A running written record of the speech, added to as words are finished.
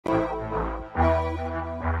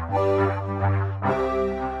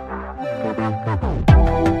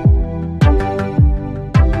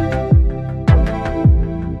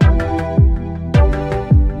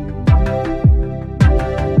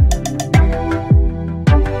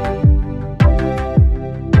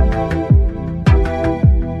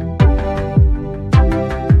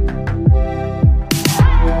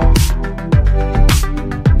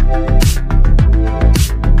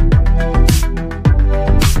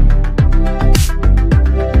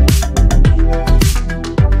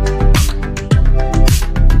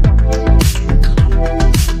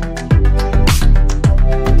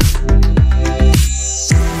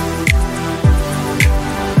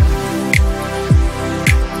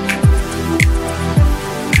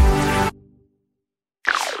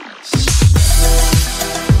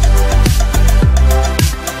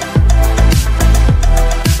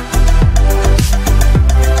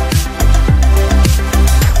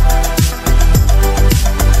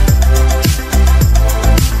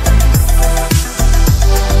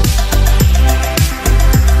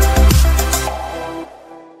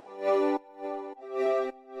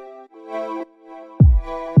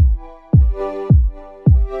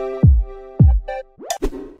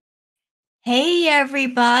Hey,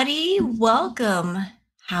 everybody. Welcome.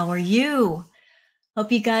 How are you?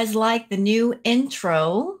 Hope you guys like the new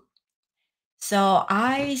intro. So,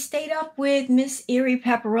 I stayed up with Miss EERIE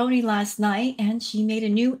Pepperoni last night and she made a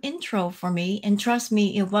new intro for me. And trust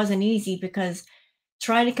me, it wasn't easy because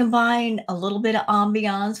trying to combine a little bit of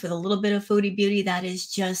ambiance with a little bit of foodie beauty, that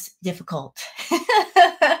is just difficult.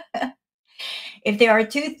 If there are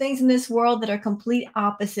two things in this world that are complete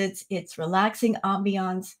opposites, it's relaxing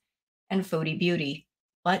ambiance and foodie beauty.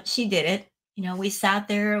 But she did it. We sat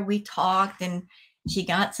there, we talked, and she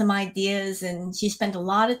got some ideas, and she spent a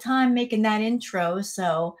lot of time making that intro.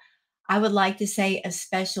 So I would like to say a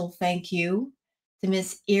special thank you to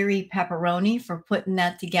Miss EERIE Pepperoni for putting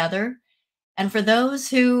that together. And for those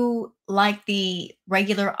who like the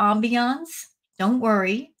regular ambiance, don't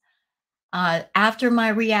worry. After my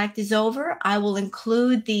react is over, I will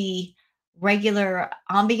include the regular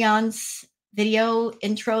ambiance video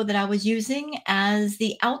intro that I was using as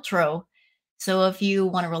the outro. So if you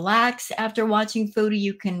want to relax after watching Foodie,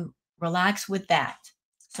 you can relax with that.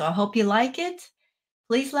 So I hope you like it.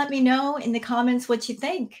 Please let me know in the comments what you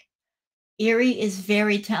think. EERIE is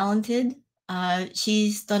very talented.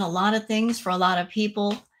 She's done a lot of things for a lot of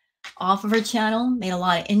people off of her channel, made a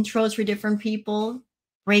lot of intros for different people,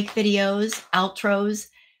 break videos, outros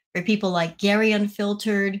for people like Gary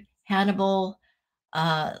Unfiltered, Hannibal,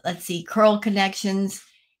 let's see, Curl Connections.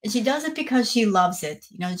 And she does it because she loves it.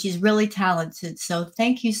 She's really talented. So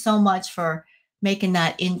thank you so much for making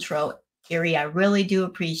that intro, EERIE. I really do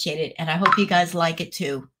appreciate it. And I hope you guys like it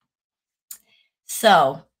too.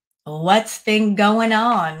 So, what's been going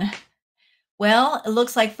on? Well, it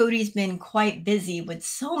looks like Foodie's been quite busy with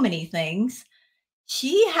so many things.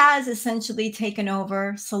 She has essentially taken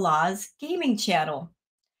over Salah's gaming channel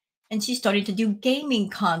and she started to do gaming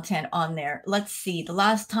content on there. Let's see, the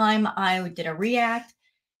last time I did a react,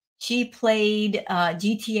 she played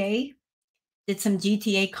GTA, did some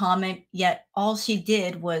GTA comment, yet all she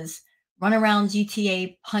did was run around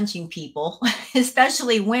GTA punching people,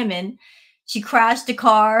 especially women. She crashed a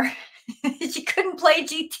car. She couldn't play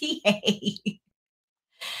GTA.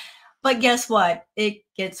 But guess what? It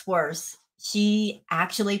gets worse. She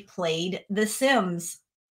actually played The Sims.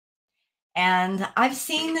 And I've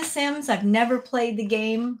seen The Sims. I've never played the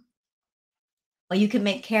game. But you can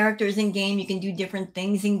make characters in game. You can do different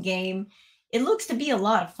things in game. It looks to be a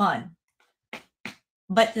lot of fun.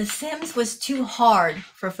 But The Sims was too hard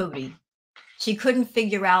for Foodie. She couldn't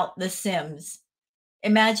figure out The Sims.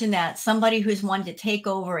 Imagine that. Somebody who's wanted to take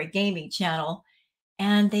over a gaming channel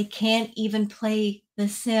and they can't even play The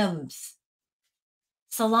Sims.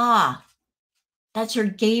 Salah, that's your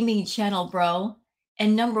gaming channel, bro.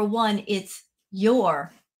 And number one, it's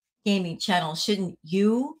your gaming channel. Shouldn't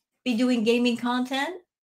you be doing gaming content?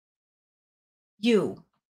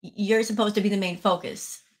 You're supposed to be the main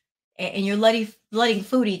focus. And you're letting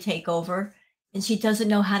Foodie take over, and she doesn't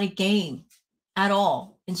know how to game at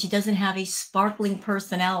all. And she doesn't have a sparkling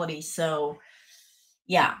personality. So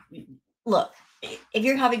yeah, look, if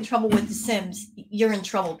you're having trouble with The Sims, you're in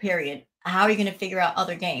trouble, period. How are you going to figure out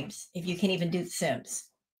other games if you can't even do The Sims?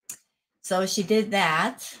 So she did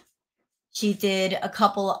that. She did a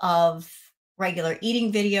couple of regular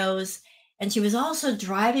eating videos, and she was also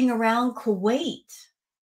driving around Kuwait.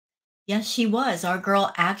 Yes, she was. Our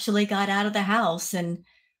girl actually got out of the house and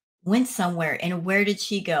went somewhere. And where did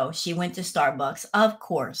she go? She went to Starbucks, of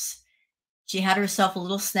course. She had herself a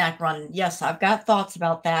little snack run. Yes, I've got thoughts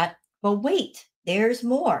about that. But wait, there's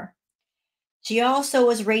more. She also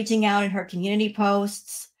was raging out in her community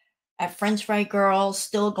posts at French Fry Girl,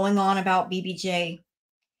 still going on about BBJ.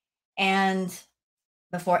 And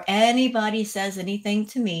before anybody says anything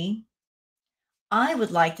to me, I would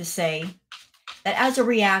like to say that as a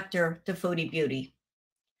reactor to Foodie Beauty,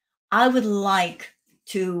 I would like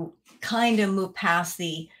to kind of move past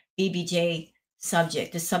the BBJ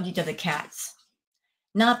subject, the subject of the cats.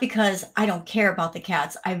 Not because I don't care about the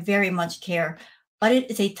cats, I very much care, but it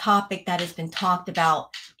is a topic that has been talked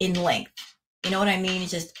about in length. You know what I mean? It's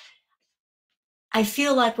just, I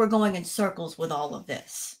feel like we're going in circles with all of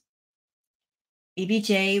this.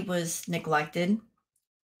 BBJ was neglected.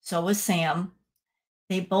 So was Sam.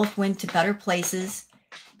 They both went to better places.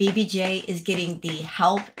 BBJ is getting the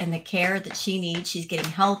help and the care that she needs. She's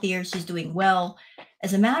getting healthier. She's doing well.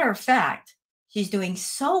 As a matter of fact, she's doing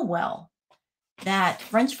so well that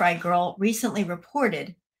French Fry Girl recently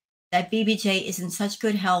reported that BBJ is in such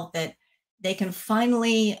good health that they can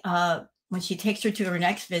finally, when she takes her to her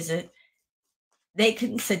next visit, they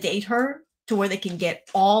can sedate her to where they can get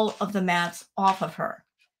all of the mats off of her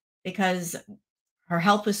because her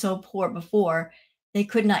health was so poor before they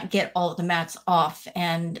could not get all of the mats off,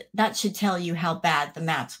 and that should tell you how bad the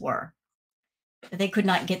mats were. They could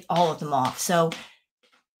not get all of them off. So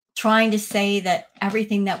trying to say that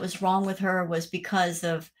everything that was wrong with her was because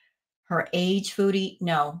of her age, Foodie,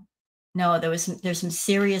 no. No, there's some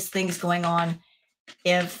serious things going on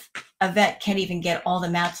if a vet can't even get all the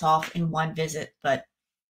mats off in one visit, but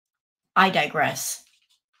I digress.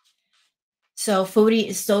 So Foodie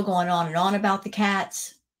is still going on and on about the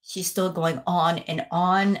cats. She's still going on and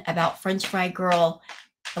on about French Fry Girl.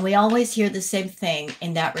 And we always hear the same thing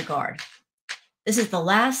in that regard. This is the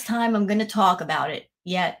last time I'm going to talk about it,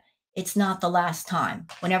 yet it's not the last time.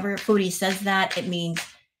 Whenever Foodie says that, it means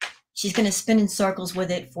she's going to spin in circles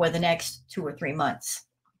with it for the next 2 or 3 months.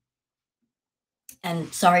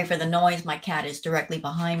 And sorry for the noise. My cat is directly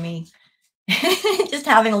behind me, just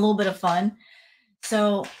having a little bit of fun.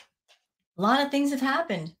 So a lot of things have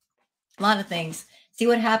happened. A lot of things. See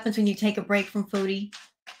what happens when you take a break from Foodie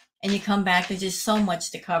and you come back. There's just so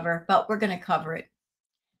much to cover, but we're going to cover it.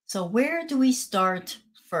 So where do we start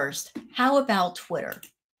first? How about Twitter?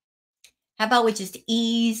 How about we just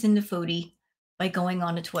ease into Foodie by going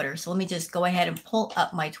on to Twitter? So let me just go ahead and pull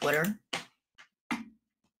up my Twitter.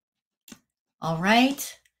 All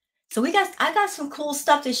right. So I got some cool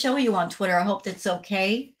stuff to show you on Twitter. I hope that's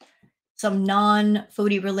okay. Some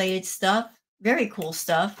non-Foodie related stuff. Very cool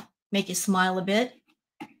stuff. Make you smile a bit.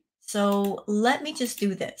 So let me just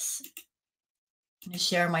do this. I'm going to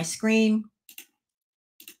share my screen.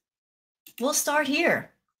 We'll start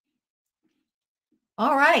here.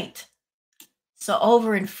 All right. So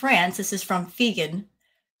over in France, this is from Vegan.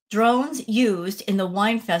 Drones used in the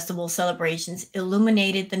wine festival celebrations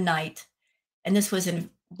illuminated the night. And this was in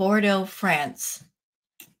Bordeaux, France.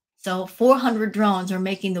 So 400 drones are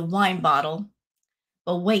making the wine bottle.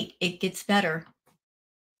 But wait, it gets better.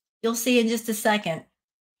 You'll see in just a second.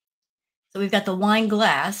 So we've got the wine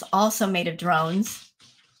glass, also made of drones.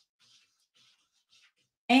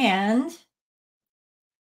 And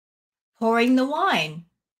pouring the wine.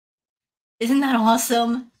 Isn't that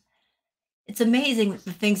awesome? It's amazing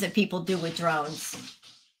the things that people do with drones.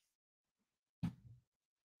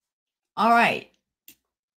 All right.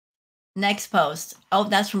 Next post. Oh,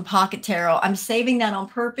 that's from Pocket Tarot. I'm saving that on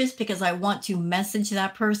purpose because I want to message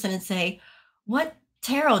that person and say, what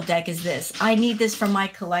tarot deck is this? I need this for my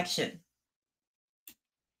collection.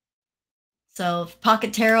 So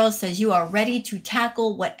Pocket Tarot says you are ready to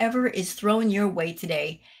tackle whatever is thrown your way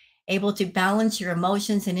today, able to balance your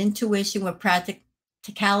emotions and intuition with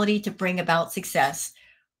practicality to bring about success.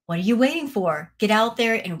 What are you waiting for? Get out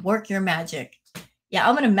there and work your magic. Yeah,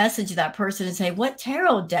 I'm going to message that person and say, what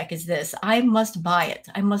tarot deck is this? I must buy it.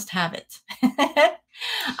 I must have it.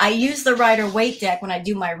 I use the Rider-Waite deck when I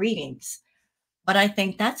do my readings, but I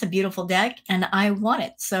think that's a beautiful deck and I want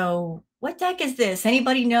it. So what deck is this?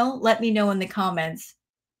 Anybody know? Let me know in the comments.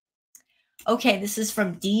 Okay, this is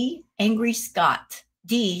from D. Angry Scott.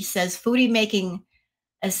 D says, Foodie making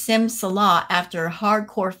a sim Salah after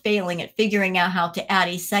hardcore failing at figuring out how to add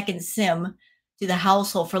a second sim to the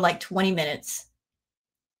household for like 20 minutes.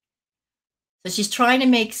 So she's trying to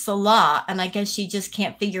make Salah, and I guess she just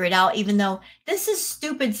can't figure it out, even though this is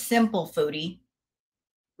stupid simple, Foodie.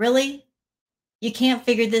 Really? You can't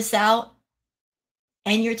figure this out?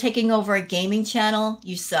 And you're taking over a gaming channel?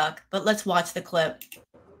 You suck. But let's watch the clip.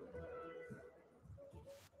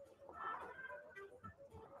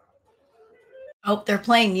 Oh, they're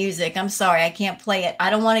playing music. I'm sorry. I can't play it.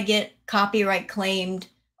 I don't want to get copyright claimed,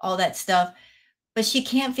 all that stuff. But she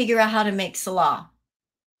can't figure out how to make Salah.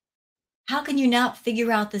 How can you not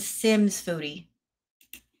figure out the Sims, Foodie?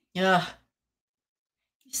 Ugh.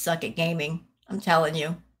 You suck at gaming. I'm telling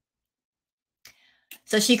you.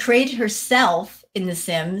 So she created herself in The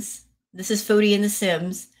Sims. This is Foodie in The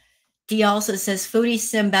Sims. D also says Foodie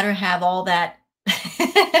Sim better have all that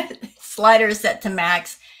slider set to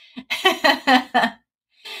max.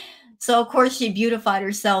 So, of course, she beautified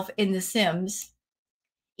herself in The Sims.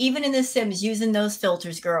 Even in The Sims, using those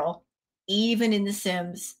filters, girl. Even in The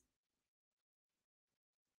Sims.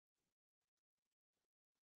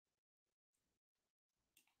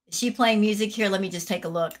 Is she playing music here? Let me just take a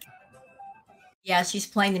look. Yeah, she's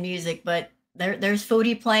playing the music, but there's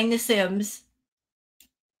Foodie playing The Sims.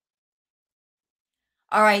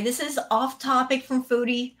 All right, this is off topic from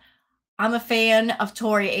Foodie. I'm a fan of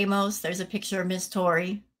Tori Amos. There's a picture of Miss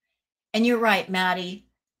Tori. And you're right, Maddie.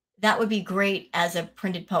 That would be great as a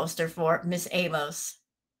printed poster for Miss Amos.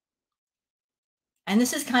 And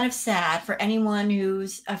this is kind of sad for anyone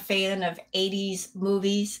who's a fan of 80s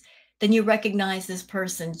movies. Then you recognize this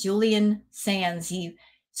person, Julian Sands. He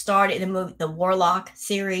starred in the movie, the Warlock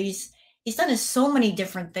series. He's done so many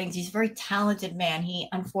different things. He's a very talented man. He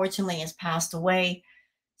unfortunately has passed away.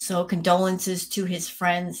 So condolences to his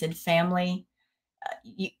friends and family.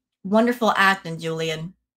 Y Wonderful acting,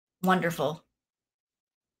 Julian. Wonderful.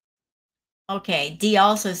 Okay, Dee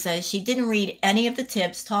also says she didn't read any of the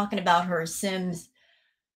tips talking about her Sims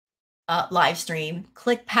live stream,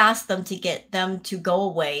 click past them to get them to go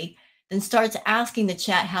away, then starts asking the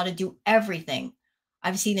chat how to do everything.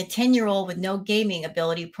 I've seen a 10-year-old with no gaming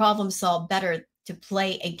ability problem solve better to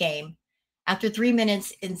play a game. After 3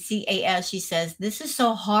 minutes in CAS, she says, "This is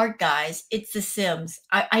so hard, guys. It's The Sims."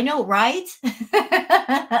 I know, right?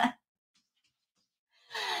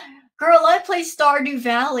 Girl, I play Stardew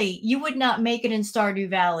Valley. You would not make it in Stardew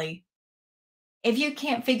Valley. If you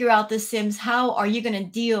can't figure out The Sims, how are you going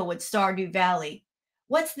to deal with Stardew Valley?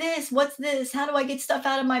 What's this? What's this? How do I get stuff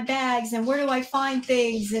out of my bags? And where do I find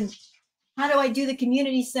things? And how do I do the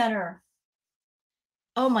community center?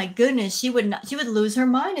 Oh my goodness, she would lose her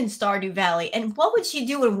mind in Stardew Valley. And what would she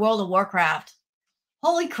do in World of Warcraft?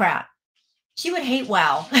 Holy crap. She would hate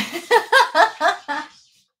WoW.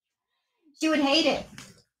 She would hate it.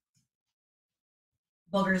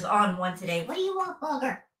 Booger's on one today. What do you want,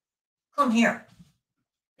 Booger? Come here.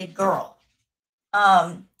 Big girl.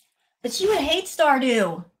 But she would hate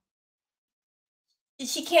Stardew.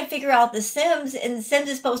 She can't figure out The Sims, and The Sims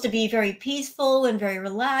is supposed to be very peaceful and very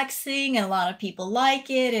relaxing, and a lot of people like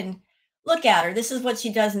it. And look at her. This is what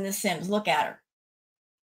she does in The Sims. Look at her.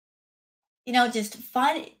 Just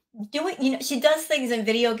do it. She does things in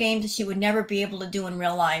video games that she would never be able to do in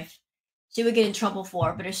real life. She would get in trouble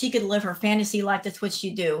for. But if she could live her fantasy life, that's what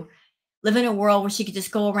she'd do. Live in a world where she could just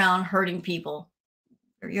go around hurting people.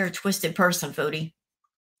 You're a twisted person, Foodie.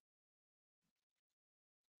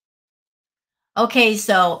 Okay,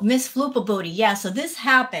 so Miss Floopa Booty. Yeah, so this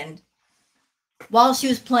happened while she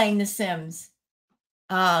was playing The Sims.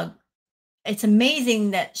 It's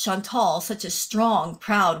amazing that Chantal, such a strong,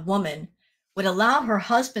 proud woman, would allow her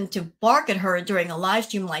husband to bark at her during a live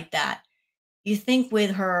stream like that. You think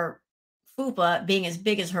with her fupa being as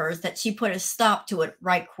big as hers that she put a stop to it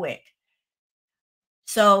right quick.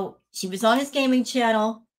 So she was on his gaming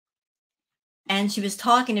channel and she was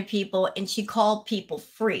talking to people and she called people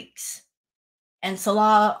freaks. And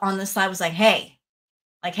Salah on the side was like, hey,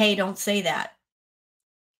 don't say that.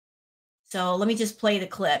 So let me just play the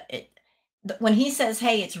clip. When he says,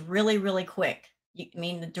 hey, it's really, really quick.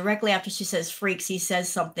 Directly after she says freaks, he says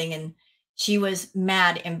something and she was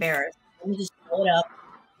mad, embarrassed. Let me just pull it up.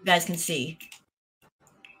 You guys can see.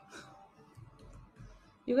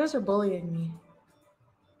 You guys are bullying me.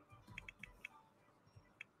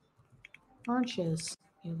 Aren't you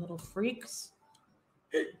little freaks?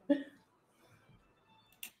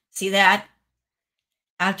 See that?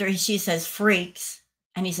 After she says freaks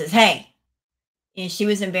and he says, hey, she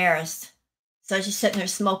was embarrassed. So she's sitting there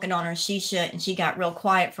smoking on her shisha and she got real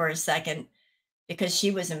quiet for a second because she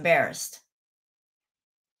was embarrassed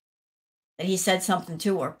that he said something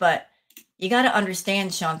to her. But you got to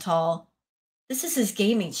understand, Chantal, this is his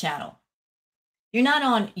gaming channel. You're not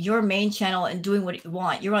on your main channel and doing what you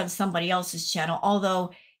want. You're on somebody else's channel,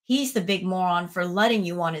 although he's the big moron for letting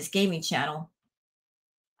you on his gaming channel.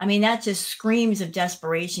 That just screams of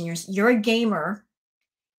desperation. You're a gamer.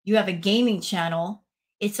 You have a gaming channel.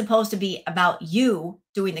 It's supposed to be about you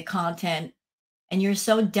doing the content, and you're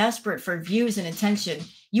so desperate for views and attention,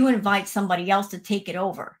 you invite somebody else to take it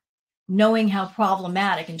over, knowing how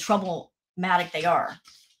problematic and troublematic they are.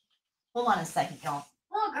 Hold on a second, y'all.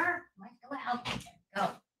 Booger, go out. Go.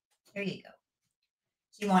 There you go.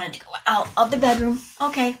 She wanted to go out of the bedroom.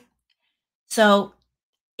 Okay. So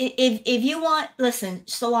if you want, listen,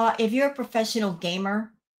 Salah, if you're a professional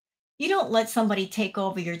gamer, you don't let somebody take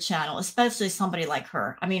over your channel, especially somebody like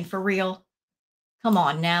her. For real. Come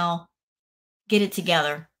on now. Get it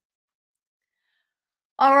together.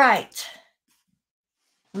 All right.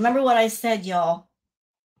 Remember what I said, y'all.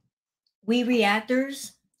 We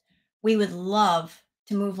reactors, we would love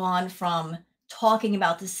to move on from talking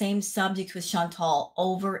about the same subjects with Chantal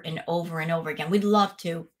over and over and over again. We'd love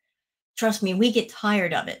to. Trust me, we get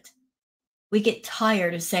tired of it. We get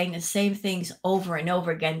tired of saying the same things over and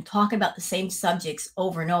over again, talking about the same subjects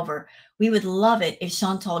over and over. We would love it if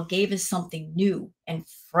Chantal gave us something new and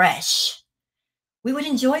fresh. We would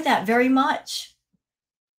enjoy that very much.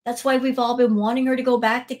 That's why we've all been wanting her to go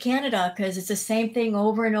back to Canada, because it's the same thing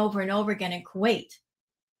over and over and over again in Kuwait.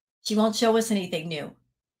 She won't show us anything new.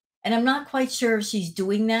 And I'm not quite sure if she's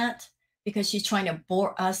doing that because she's trying to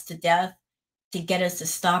bore us to death to get us to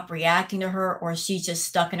stop reacting to her, or she's just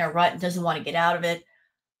stuck in her rut and doesn't want to get out of it.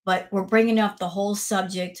 But we're bringing up the whole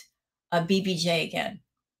subject of BBJ again.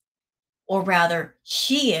 Or rather,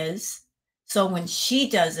 she is, So when she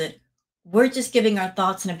does it, we're just giving our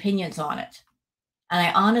thoughts and opinions on it. And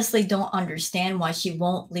I honestly don't understand why she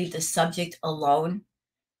won't leave the subject alone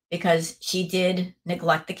because she did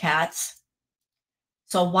neglect the cats.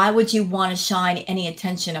 So why would you want to shine any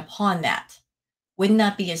attention upon that? Wouldn't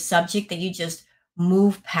that be a subject that you just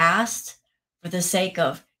move past for the sake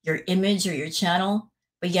of your image or your channel?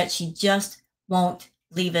 But yet she just won't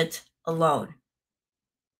leave it alone.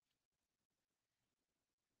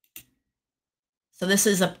 So this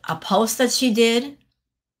is a post that she did.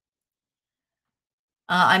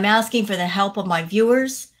 I'm asking for the help of my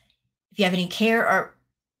viewers. If you have any care or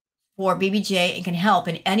for BBJ and can help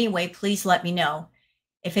in any way, please let me know.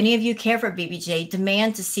 If any of you care for BBJ,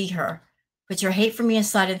 demand to see her. Put your hate for me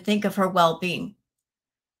aside and think of her well-being.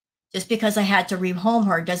 Just because I had to rehome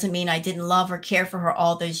her doesn't mean I didn't love or care for her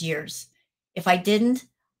all those years. If I didn't,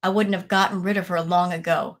 I wouldn't have gotten rid of her long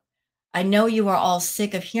ago. I know you are all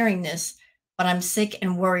sick of hearing this, but I'm sick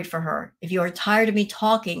and worried for her. If you are tired of me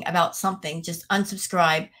talking about something, just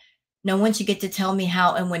unsubscribe. No one should get to tell me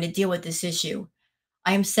how and when to deal with this issue.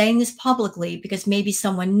 I am saying this publicly because maybe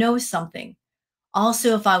someone knows something.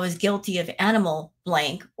 Also, if I was guilty of animal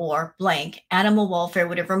blank or blank, animal welfare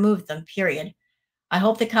would have removed them, period. I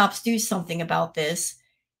hope the cops do something about this.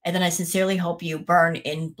 And then I sincerely hope you burn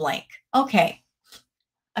in blank. Okay.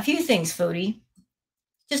 A few things, Foodie.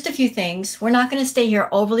 Just a few things. We're not going to stay here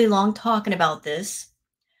overly long talking about this.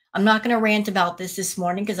 I'm not going to rant about this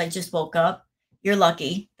morning because I just woke up. You're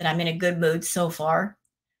lucky that I'm in a good mood so far.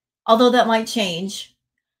 Although that might change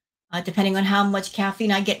depending on how much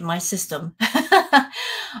caffeine I get in my system.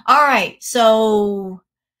 All right. So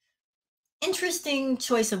interesting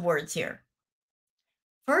choice of words here.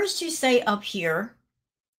 First, you say up here,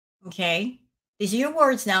 okay? These are your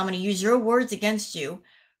words now. I'm going to use your words against you.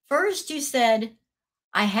 First, you said,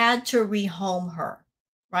 I had to rehome her,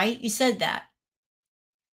 right? You said that.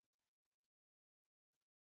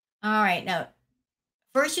 All right. Now,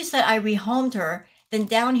 first you said I rehomed her. Then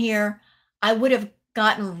down here, I would have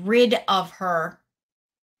gotten rid of her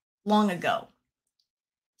long ago.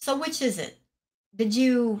 So which is it? Did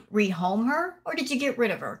you rehome her or did you get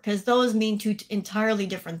rid of her? Because those mean two entirely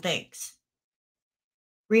different things.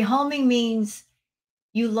 Rehoming means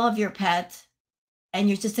you love your pet and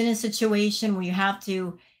you're just in a situation where you have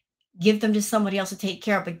to give them to somebody else to take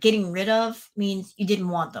care of, but getting rid of means you didn't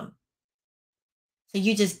want them. So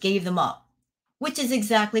you just gave them up, which is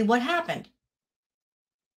exactly what happened.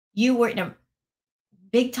 You were in a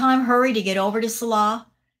big time hurry to get over to Salah.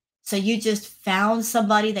 So you just found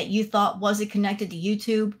somebody that you thought wasn't connected to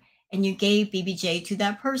YouTube and you gave BBJ to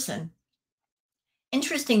that person.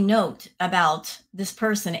 Interesting note about this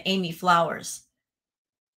person, Amy Flowers.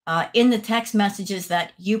 In the text messages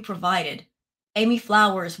that you provided, Amy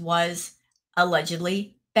Flowers was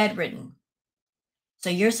allegedly bedridden. So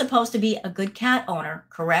you're supposed to be a good cat owner,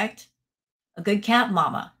 correct? A good cat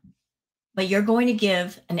mama. But you're going to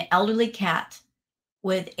give an elderly cat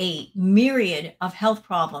with a myriad of health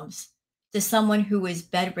problems to someone who is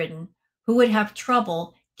bedridden, who would have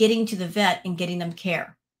trouble getting to the vet and getting them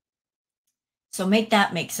care. So make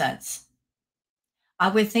that make sense. I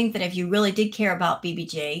would think that if you really did care about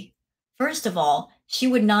BBJ, first of all, she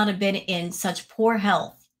would not have been in such poor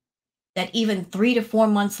health that even 3 to 4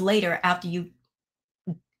 months later after you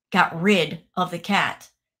got rid of the cat,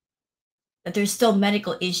 that there's still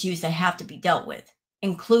medical issues that have to be dealt with,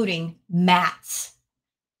 including mats.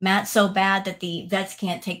 Mats so bad that the vets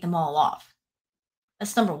can't take them all off.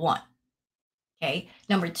 That's number one. Okay.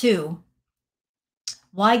 Number two,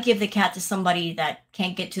 why give the cat to somebody that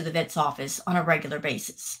can't get to the vet's office on a regular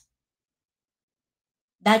basis?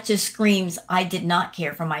 That just screams, I did not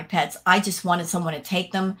care for my pets. I just wanted someone to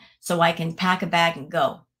take them so I can pack a bag and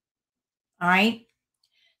go. All right.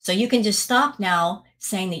 So you can just stop now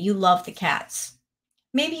saying that you love the cats.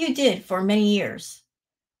 Maybe you did for many years.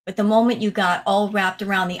 But the moment you got all wrapped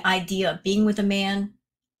around the idea of being with a man,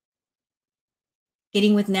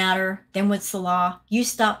 getting with Natter, then with Salah, you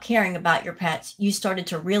stopped caring about your pets. You started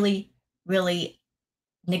to really, really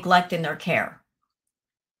neglect in their care.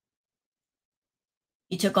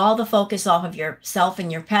 You took all the focus off of yourself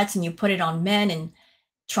and your pets and you put it on men and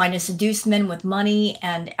trying to seduce men with money,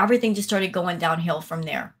 and everything just started going downhill from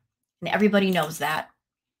there. And everybody knows that.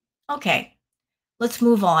 Okay, let's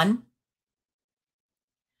move on.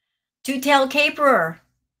 Two-tailed caperer.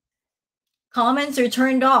 Comments are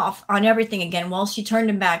turned off on everything again while she turned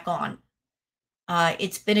them back on.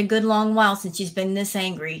 It's been a good long while since she's been this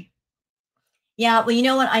angry. Yeah, well, you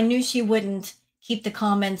know what? I knew she wouldn't keep the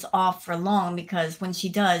comments off for long because when she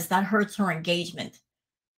does, that hurts her engagement.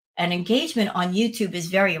 And engagement on YouTube is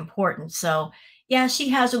very important. So Yeah, she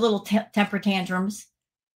has her little temper tantrums.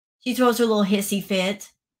 She throws her little hissy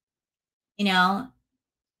fit, you know,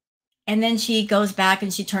 and then she goes back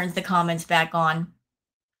and she turns the comments back on.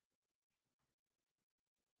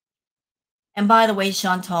 And by the way,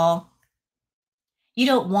 Chantal, you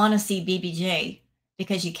don't want to see BBJ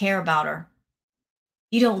because you care about her.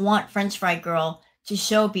 You don't want French Fry Girl to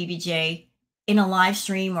show BBJ in a live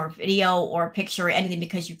stream or video or picture or anything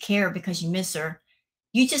because you care, because you miss her.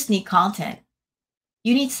 You just need content.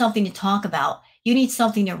 You need something to talk about. You need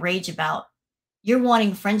something to rage about. You're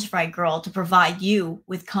wanting French Fry Girl to provide you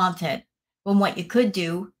with content when what you could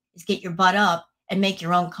do is get your butt up and make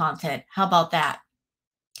your own content. How about that?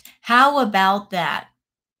 How about that?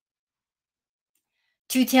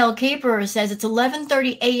 Two-Tailed Caperer says it's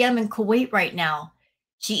 11:30 a.m. in Kuwait right now.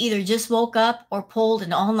 She either just woke up or pulled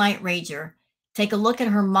an all-night rager. Take a look at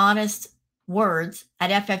her modest words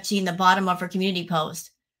at FFG in the bottom of her community post.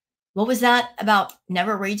 What was that about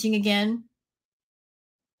never raging again?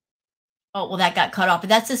 Oh, well, that got cut off, but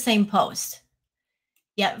that's the same post.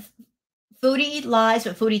 Yeah, Foodie lies,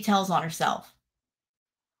 but Foodie tells on herself.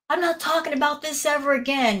 I'm not talking about this ever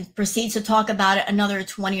again. Proceeds to talk about it another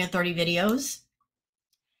 20 or 30 videos.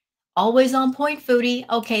 Always on point, Foodie.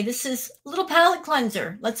 Okay, this is a little palate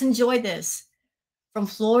cleanser. Let's enjoy this. From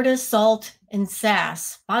Florida Salt and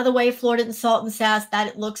Sass. By the way, Florida and Salt and Sass, that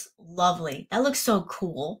it looks lovely. That looks so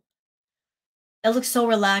cool. That looks so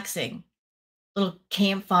relaxing. Little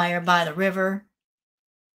campfire by the river.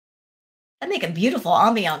 That'd make a beautiful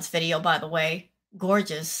ambiance video, by the way.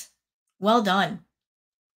 Gorgeous. Well done.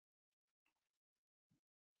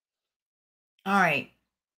 All right.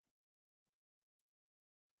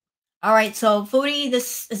 All right, so Foodie,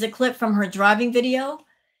 this is a clip from her driving video.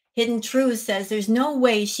 Hidden Truth says there's no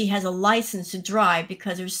way she has a license to drive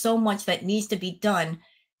because there's so much that needs to be done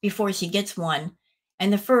before she gets one.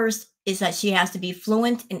 And the first is that she has to be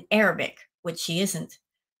fluent in Arabic, which she isn't.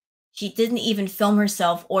 She didn't even film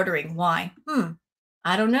herself ordering. Why?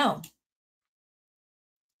 I don't know.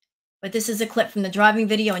 But this is a clip from the driving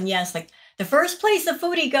video. And yes, like the first place the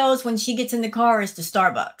Foodie goes when she gets in the car is to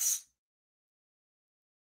Starbucks.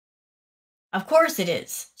 Of course it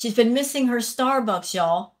is. She's been missing her Starbucks,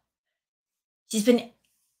 y'all. She's been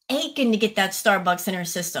aching to get that Starbucks in her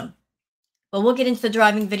system. But we'll get into the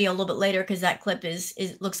driving video a little bit later because that clip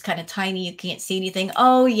looks kind of tiny. You can't see anything.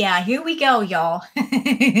 Oh, yeah. Here we go, y'all.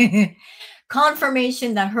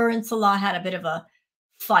 Confirmation that her and Salah had a bit of a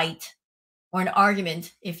fight or an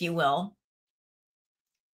argument, if you will.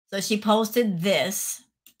 So she posted this.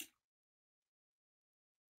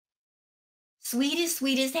 Sweetest,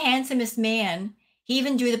 sweetest, handsomest man. He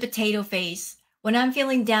even drew the potato face. When I'm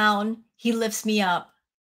feeling down, he lifts me up.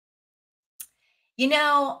 You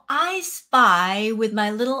know, I spy with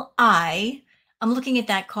my little eye. I'm looking at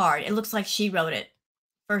that card. It looks like she wrote it,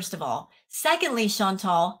 first of all. Secondly,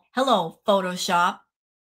 Chantal, hello, Photoshop.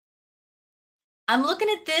 I'm looking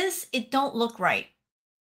at this. It don't look right.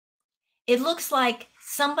 It looks like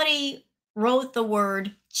somebody wrote the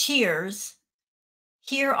word cheers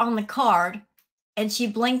here on the card, and she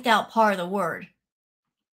blanked out part of the word.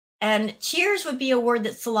 And cheers would be a word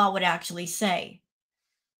that Salah would actually say.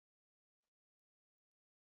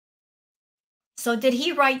 So did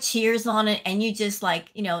he write cheers on it and you just like,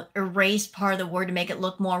 erased part of the word to make it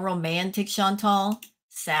look more romantic, Chantal?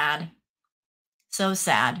 Sad. So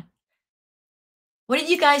sad. What did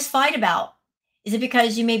you guys fight about? Is it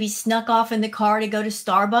because you maybe snuck off in the car to go to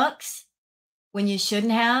Starbucks when you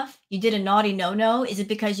shouldn't have? You did a naughty no-no? Is it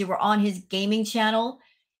because you were on his gaming channel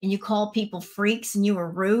and you called people freaks and you were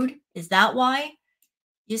rude? Is that why?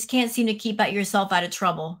 You just can't seem to keep yourself out of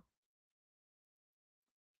trouble.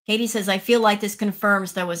 Katie says, I feel like this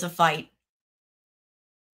confirms there was a fight.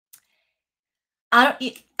 I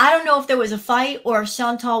don't know if there was a fight or if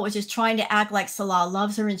Chantal was just trying to act like Salah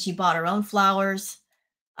loves her and she bought her own flowers.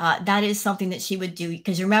 That is something that she would do.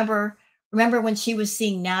 Because remember when she was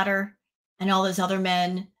seeing Natter and all those other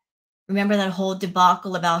men? Remember that whole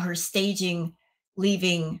debacle about her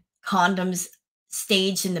leaving condoms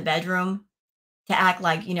staged in the bedroom to act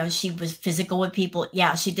like, she was physical with people?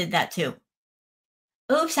 Yeah, she did that too.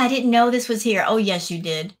 Oops, I didn't know this was here. Oh, yes, you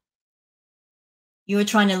did. You were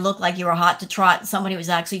trying to look like you were hot to trot and somebody was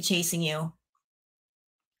actually chasing you.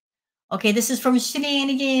 Okay, this is from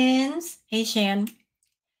Shenanigans. Hey, Shan.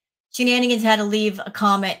 Shenanigans had to leave a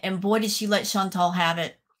comment, and boy, did she let Chantal have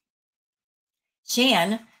it.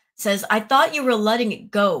 Shan says, I thought you were letting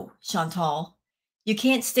it go, Chantal. You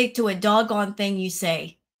can't stick to a doggone thing you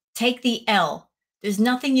say. Take the L. There's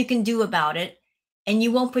nothing you can do about it, and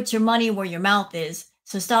you won't put your money where your mouth is.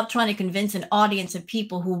 So stop trying to convince an audience of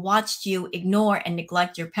people who watched you ignore and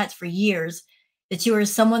neglect your pets for years that you are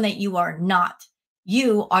someone that you are not.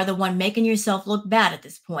 You are the one making yourself look bad at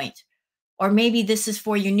this point. Or maybe this is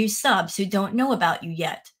for your new subs who don't know about you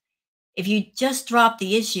yet. If you just dropped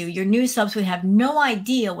the issue, your new subs would have no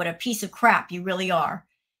idea what a piece of crap you really are.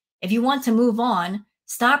 If you want to move on,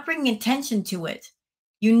 stop bringing attention to it.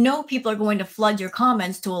 You know people are going to flood your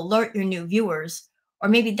comments to alert your new viewers. Or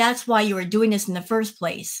maybe that's why you are doing this in the first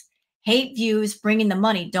place. Hate views bring in the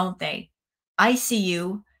money, don't they? I see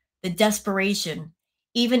you, the desperation,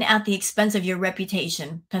 even at the expense of your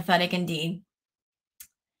reputation. Pathetic indeed.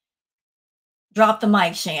 Drop the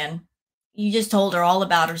mic, Shan. You just told her all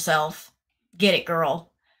about herself. Get it,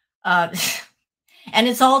 girl. And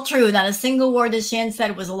it's all true. Not a single word that Shan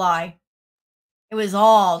said was a lie. It was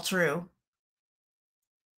all true.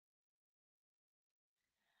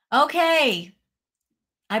 Okay.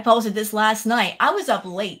 I posted this last night. I was up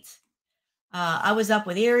late. I was up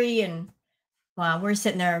with EERIE, and we're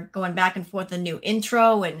sitting there going back and forth a new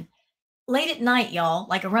intro. And late at night, y'all,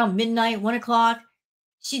 like around midnight, 1 o'clock,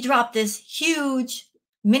 she dropped this huge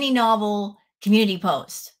mini novel community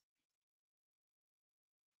post.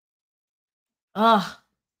 Ugh.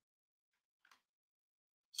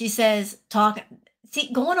 She says,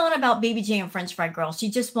 going on about BBJ and French Fry Girl.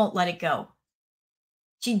 She just won't let it go.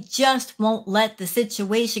 She just won't let the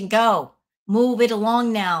situation go. Move it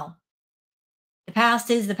along now. The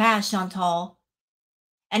past is the past, Chantal.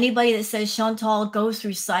 Anybody that says Chantal goes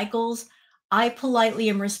through cycles, I politely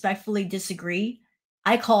and respectfully disagree.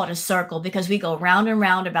 I call it a circle because we go round and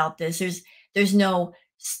round about this. There's no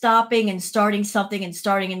stopping and starting something and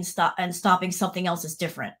starting and stopping something else is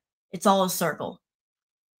different. It's all a circle.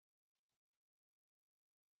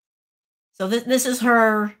 So this is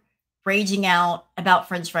her raging out about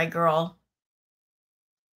French Fry Girl.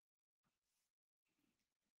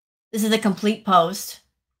 This is a complete post.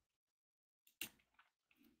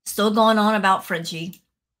 Still going on about Frenchie.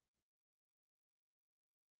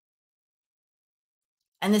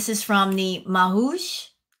 And this is from the Mahouche.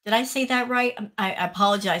 Did I say that right? I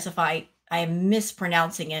apologize if I am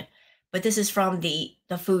mispronouncing it, but this is from the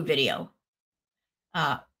food video.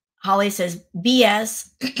 Holly says, BS.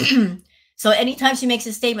 So anytime she makes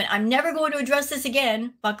a statement, I'm never going to address this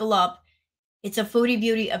again, buckle up. It's a foodie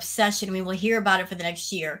beauty obsession. We will hear about it for the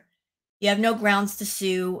next year. You have no grounds to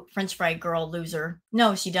sue French Fry Girl, loser.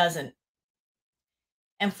 No, she doesn't.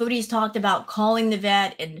 And Foodie's talked about calling the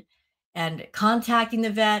vet and contacting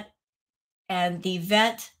the vet. And the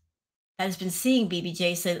vet that has been seeing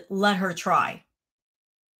BBJ said, let her try.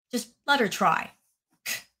 Just let her try.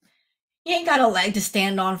 You ain't got a leg to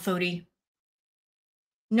stand on, Foodie.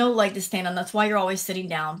 No leg to stand on. That's why you're always sitting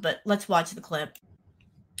down. But let's watch the clip.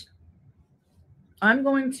 I'm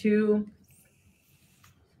going to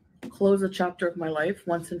close a chapter of my life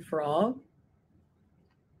once and for all.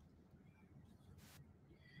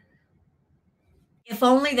 If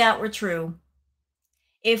only that were true.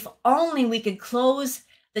 If only we could close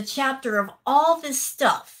the chapter of all this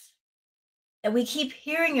stuff that we keep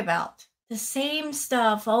hearing about. The same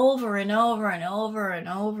stuff over and over and over and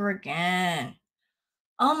over again.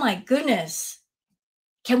 Oh my goodness.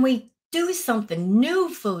 Can we do something new,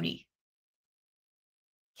 Foodie?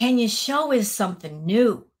 Can you show us something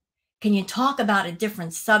new? Can you talk about a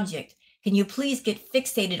different subject? Can you please get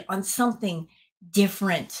fixated on something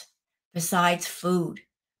different besides food,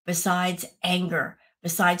 besides anger,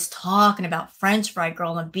 besides talking about French Fry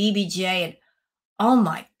Girl and BBJ and oh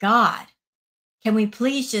my God. Can we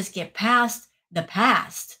please just get past the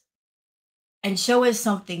past and show us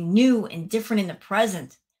something new and different in the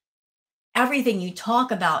present? Everything you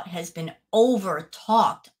talk about has been over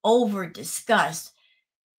talked, over discussed.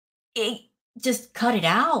 Just cut it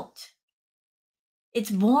out. It's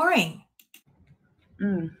boring.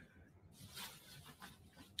 And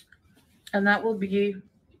that will be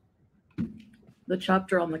the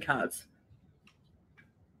chapter on the cats.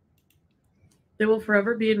 They will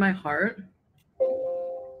forever be in my heart.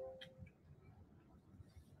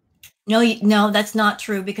 No, that's not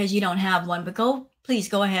true because you don't have one. But please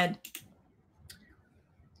go ahead.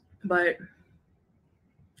 But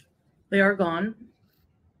they are gone.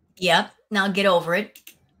 Yep. Now get over it.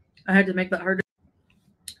 I had to make that harder.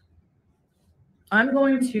 I'm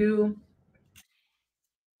going to.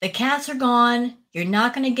 The cats are gone. You're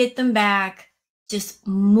not going to get them back. Just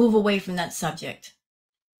move away from that subject.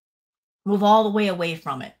 Move all the way away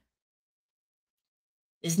from it.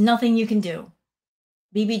 There's nothing you can do.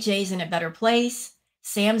 BBJ's in a better place.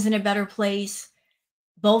 Sam's in a better place.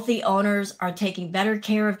 Both the owners are taking better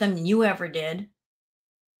care of them than you ever did.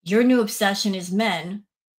 Your new obsession is men.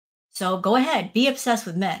 So go ahead, be obsessed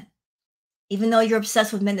with men. Even though you're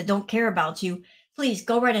obsessed with men that don't care about you, please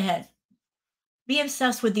go right ahead. Be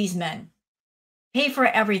obsessed with these men. Pay for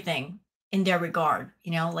everything in their regard,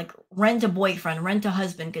 like rent a boyfriend, rent a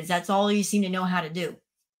husband, because that's all you seem to know how to do.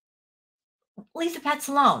 Leave the pets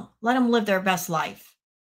alone. Let them live their best life.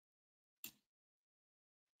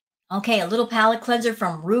 Okay, a little palette cleanser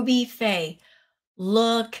from Ruby Faye.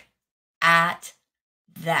 Look at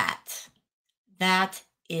that. That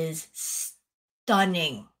is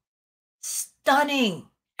stunning. Stunning.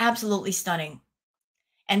 Absolutely stunning.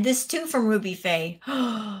 And this too from Ruby Faye.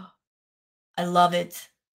 I love it.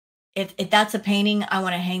 If that's a painting, I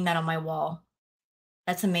want to hang that on my wall.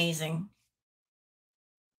 That's amazing.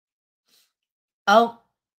 Oh,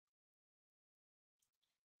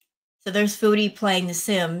 so there's Foodie playing The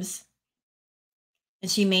Sims. And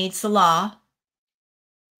she made Salah.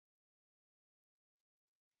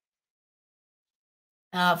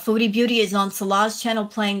 Foodie Beauty is on Salah's channel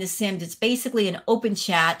playing The Sims. It's basically an open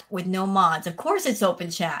chat with no mods. Of course it's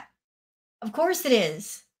open chat. Of course it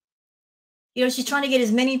is. She's trying to get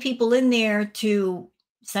as many people in there to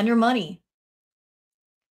send her money.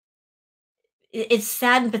 It's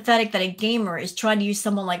sad and pathetic that a gamer is trying to use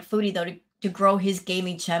someone like Foodie, though, to grow his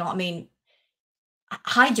gaming channel. I mean,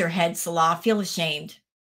 hide your head, Salah. Feel ashamed.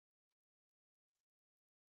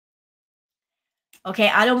 Okay,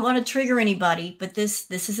 I don't want to trigger anybody, but this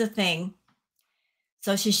is a thing.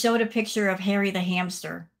 So she showed a picture of Harry the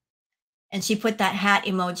hamster, and she put that hat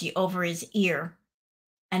emoji over his ear,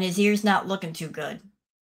 and his ear's not looking too good.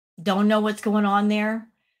 Don't know what's going on there,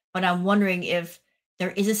 but I'm wondering if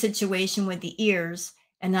there is a situation with the ears,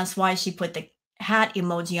 and that's why she put the hat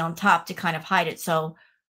emoji on top to kind of hide it. So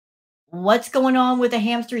what's going on with the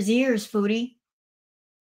hamster's ears, Foodie?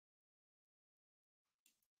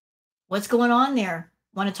 What's going on there?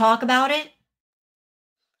 Want to talk about it?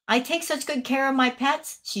 I take such good care of my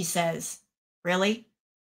pets, she says. Really?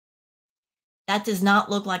 That does not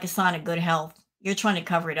look like a sign of good health. You're trying to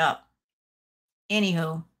cover it up.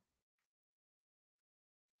 Anywho.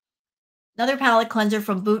 Another palette cleanser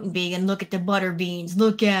from Boot and Vegan. Look at the butter beans.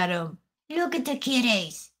 Look at them. Look at the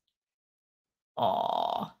kitties.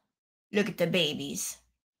 Aw. Look at the babies.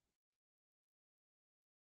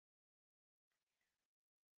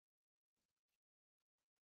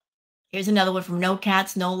 Here's another one from No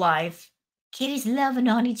Cats, No Life. Kitties loving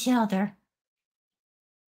on each other.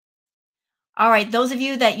 All right, those of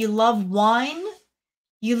you that you love wine,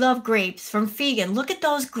 you love grapes from Vegan. Look at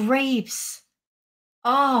those grapes.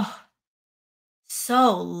 Oh,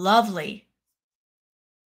 so lovely.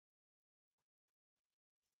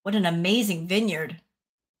 What an amazing vineyard.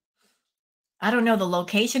 I don't know the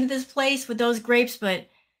location of this place with those grapes, but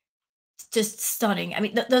it's just stunning. I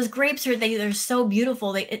mean, those grapes they're so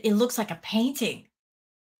beautiful. It looks like a painting.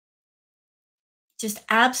 Just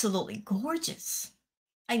absolutely gorgeous.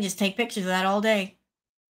 I can just take pictures of that all day.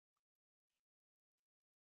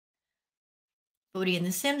 Foodie and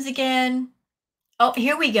The Sims again. Oh,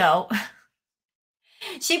 here we go.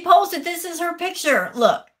 She posted this is her picture.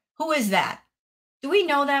 Look, who is that? Do we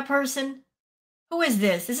know that person? Who is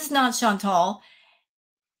this? This is not Chantal.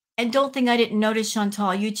 And don't think I didn't notice,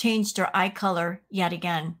 Chantal. You changed your eye color yet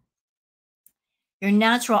again. Your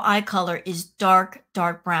natural eye color is dark,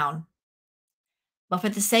 dark brown. But for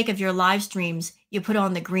the sake of your live streams, you put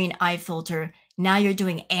on the green eye filter. Now you're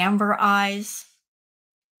doing amber eyes.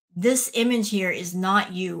 This image here is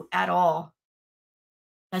not you at all.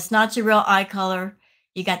 That's not your real eye color.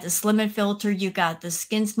 You got the slimming filter. You got the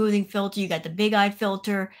skin smoothing filter. You got the big eye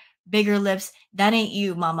filter, bigger lips. That ain't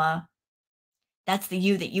you, mama. That's the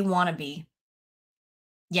you that you want to be.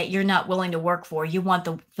 Yet you're not willing to work for. You want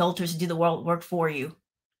the filters to do the work for you.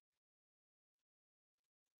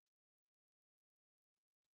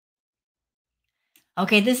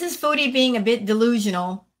 Okay, this is Foodie being a bit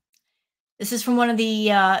delusional. This is from one of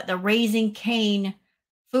the Raising Cain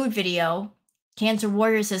food video. Cancer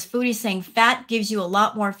Warrior says Foodie saying fat gives you a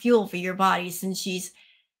lot more fuel for your body since she's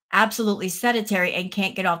absolutely sedentary and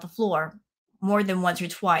can't get off the floor more than once or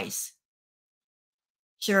twice.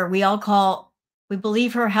 Sure, we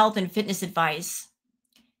believe her health and fitness advice.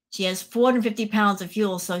 She has 450 pounds of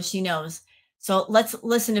fuel, so she knows. So let's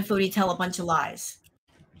listen to Foodie tell a bunch of lies.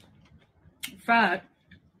 Fat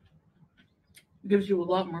gives you a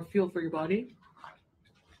lot more fuel for your body.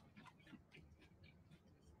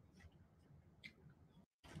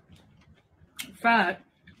 Fat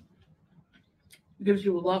gives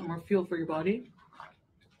you a lot more fuel for your body.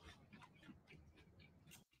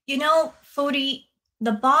 Foodie,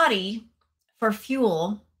 the body for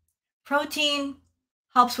fuel, protein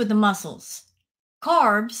helps with the muscles.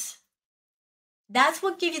 Carbs, that's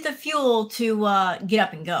what gives you the fuel to get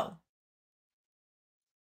up and go.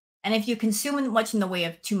 And if you consume much in the way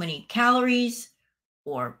of too many calories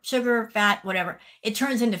or sugar, fat, whatever, it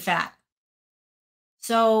turns into fat.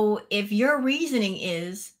 So if your reasoning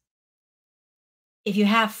is if you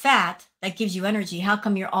have fat that gives you energy, how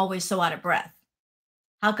come you're always so out of breath?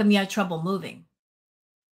 How come you have trouble moving?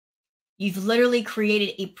 You've literally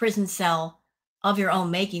created a prison cell of your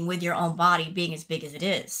own making with your own body being as big as it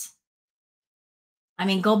is. I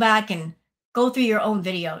mean, go back and go through your own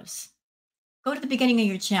videos. Go to the beginning of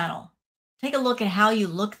your channel. Take a look at how you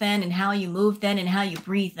look then and how you move then and how you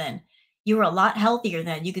breathe then. You were a lot healthier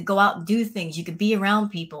then. You could go out and do things. You could be around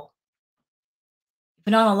people. You've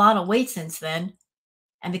put on a lot of weight since then.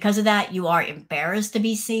 And because of that, you are embarrassed to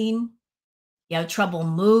be seen. You have trouble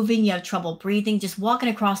moving. You have trouble breathing. Just walking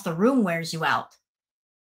across the room wears you out.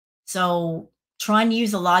 So trying to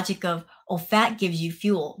use the logic of, oh, fat gives you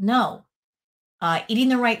fuel. No. Eating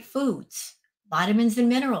the right foods, vitamins and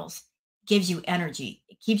minerals gives you energy.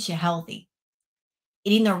 It keeps you healthy.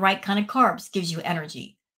 Eating the right kind of carbs gives you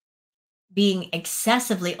energy. Being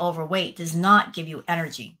excessively overweight does not give you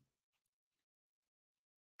energy.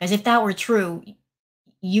 Because if that were true,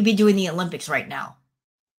 you'd be doing the Olympics right now.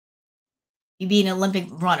 You'd be an Olympic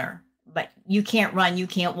runner, but you can't run, you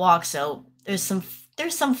can't walk, so there's some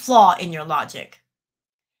flaw in your logic.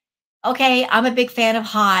 Okay, I'm a big fan of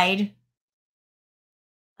Hyde.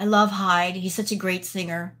 I love Hyde. He's such a great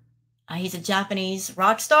singer. He's a Japanese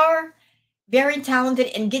rock star, very talented.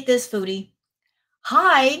 And get this, Foodie,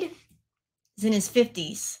 Hyde is in his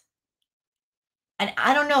 50s. And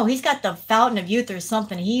I don't know, he's got the fountain of youth or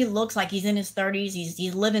something. He looks like he's in his 30s.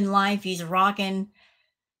 He's living life. He's rocking.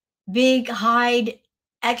 Big Hyde,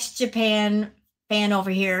 ex-Japan fan over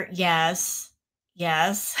here. Yes.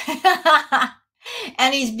 Yes.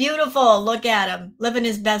 And he's beautiful. Look at him, living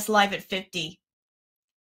his best life at 50.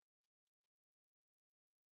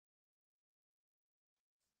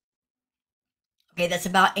 Okay, that's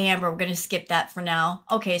about Amber. We're going to skip that for now.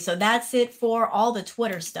 Okay, so that's it for all the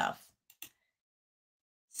Twitter stuff.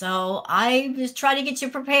 So I just try to get you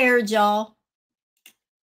prepared, y'all,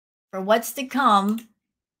 for what's to come.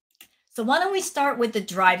 So why don't we start with the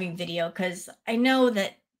driving video? Because I know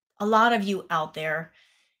that a lot of you out there,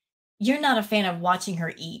 you're not a fan of watching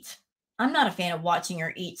her eat. I'm not a fan of watching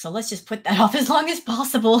her eat. So let's just put that off as long as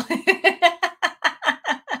possible.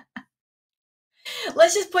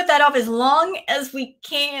 Let's just put that off as long as we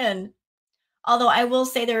can. Although I will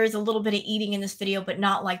say there is a little bit of eating in this video, but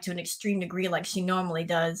not like to an extreme degree like she normally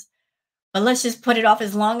does. But let's just put it off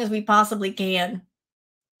as long as we possibly can.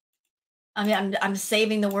 I mean, I'm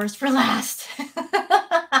saving the worst for last.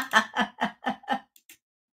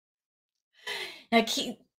 Now,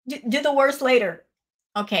 do the worst later.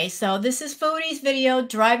 Okay, so this is Foodie's video,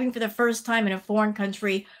 driving for the first time in a foreign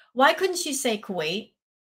country. Why couldn't she say Kuwait?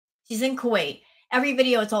 She's in Kuwait. Every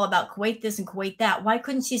video, it's all about Kuwait this and Kuwait that. Why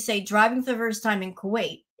couldn't she say driving for the first time in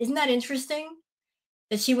Kuwait? Isn't that interesting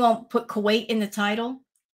that she won't put Kuwait in the title?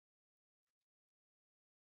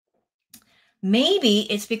 Maybe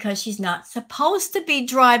it's because she's not supposed to be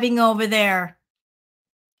driving over there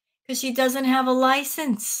because she doesn't have a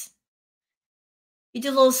license. You did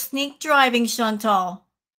a little sneak driving, Chantal.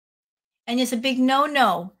 And it's a big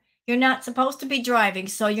no-no. You're not supposed to be driving,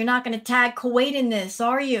 so you're not going to tag Kuwait in this,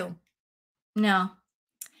 are you? No.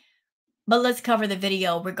 But let's cover the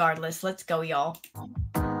video regardless. Let's go, y'all.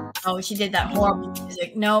 Oh, she did that horrible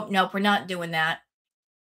music. Nope, nope, we're not doing that.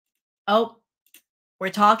 Oh, we're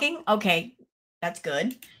talking? Okay, that's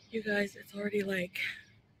good. You guys, it's already like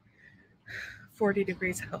 40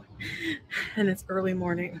 degrees out, and it's early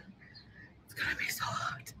morning. It's gonna be so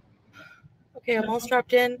hot. Okay, I'm all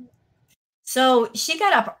strapped in. So she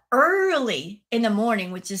got up early in the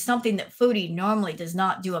morning, which is something that Foodie normally does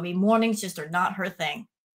not do. I mean, mornings just are not her thing.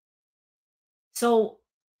 So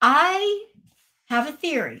I have a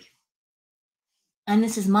theory, and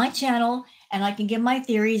this is my channel, and I can give my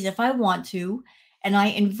theories if I want to, and I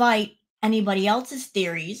invite anybody else's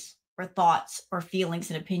theories or thoughts or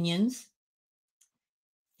feelings and opinions.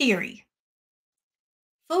 Theory.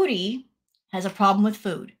 Foodie has a problem with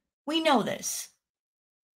food. We know this.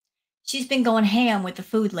 She's been going ham with the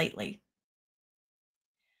food lately.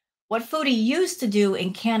 What Foodie used to do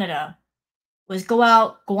in Canada was go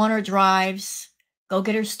out, go on her drives, go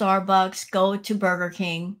get her Starbucks, go to Burger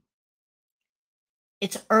King.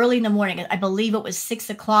 It's early in the morning. I believe it was 6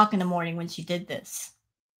 o'clock in the morning when she did this.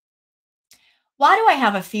 Why do I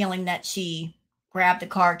have a feeling that she grabbed the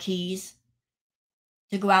car keys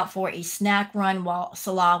to go out for a snack run while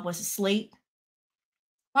Salah was asleep?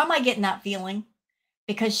 Why am I getting that feeling?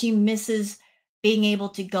 Because she misses being able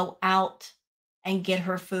to go out and get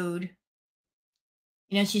her food.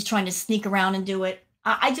 You know, she's trying to sneak around and do it.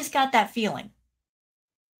 I just got that feeling.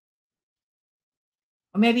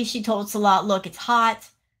 Or maybe she told Salat, look, it's hot.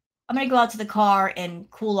 I'm going to go out to the car and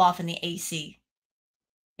cool off in the AC.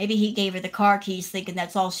 Maybe he gave her the car keys thinking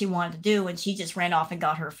that's all she wanted to do, and she just ran off and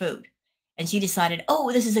got her food. And she decided,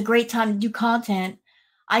 oh, this is a great time to do content.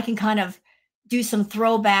 I can kind of do some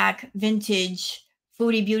throwback vintage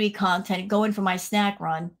foodie beauty content going for my snack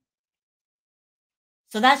run.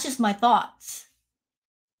 So that's just my thoughts.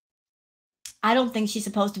 I don't think she's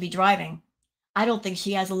supposed to be driving. I don't think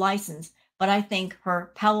she has a license, but I think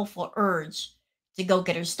her powerful urge to go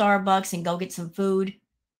get her Starbucks and go get some food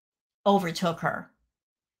overtook her.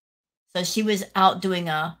 So she was out doing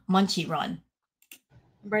a munchie run.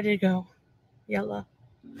 I'm ready to go. Yalla.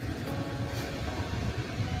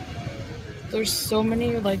 There's so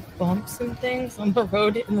many like bumps and things on the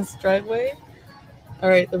road in this driveway. All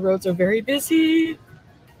right, the roads are very busy.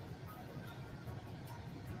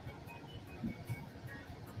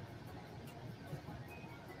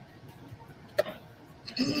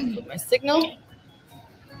 Put my signal.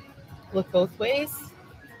 Look both ways.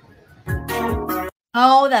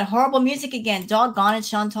 Oh, that horrible music again. Doggone it,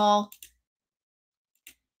 Chantal.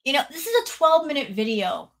 You know, this is a 12-minute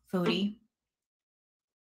video, Foodie.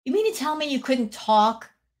 You mean to tell me you couldn't talk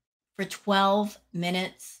for 12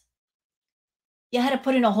 minutes? You had to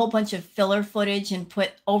put in a whole bunch of filler footage and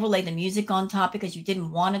overlay the music on top because you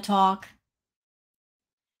didn't want to talk?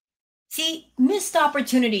 See, missed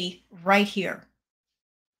opportunity right here.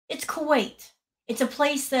 It's Kuwait. It's a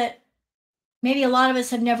place that maybe a lot of us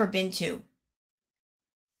have never been to.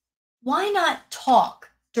 Why not talk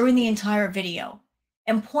during the entire video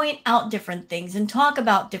and point out different things and talk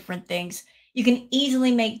about different things? You can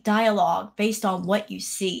easily make dialogue based on what you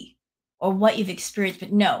see or what you've experienced,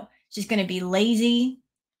 but no, she's going to be lazy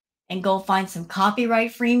and go find some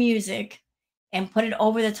copyright-free music and put it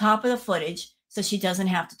over the top of the footage so she doesn't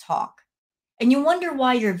have to talk. And you wonder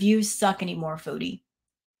why your views suck anymore, Foodie,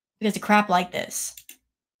 because of crap like this.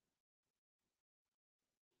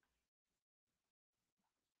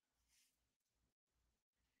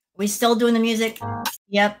 We still doing the music?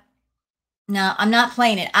 Yep. No, I'm not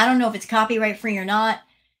playing it. I don't know if it's copyright free or not.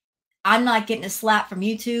 I'm not getting a slap from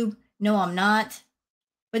YouTube. No, I'm not.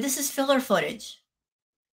 But this is filler footage.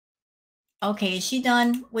 Okay, is she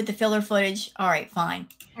done with the filler footage? All right, fine.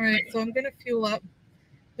 All right, so I'm going to fuel up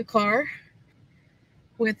the car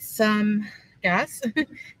with some gas.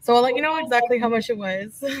 So I'll let you know exactly how much it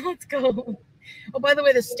was. Let's go. Oh, by the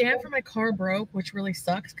way, the stand for my car broke, which really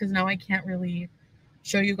sucks because now I can't really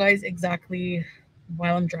show you guys exactly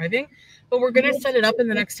while I'm driving. But we're going to set it up, and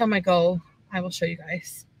the next time I go, I will show you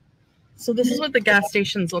guys. So this is what the gas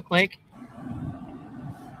stations look like.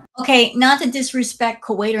 Okay, not to disrespect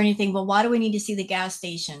Kuwait or anything, but why do we need to see the gas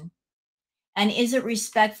station? And is it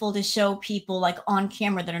respectful to show people like on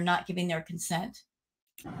camera that are not giving their consent?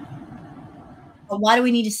 But why do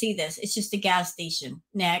we need to see this? It's just a gas station.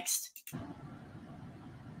 Next.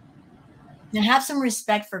 Now have some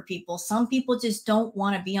respect for people. Some people just don't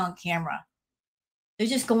want to be on camera. They're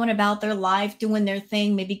just going about their life, doing their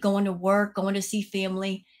thing, maybe going to work, going to see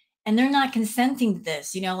family, and they're not consenting to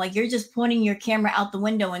this. You know, like you're just pointing your camera out the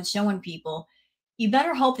window and showing people. You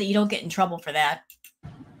better hope that you don't get in trouble for that.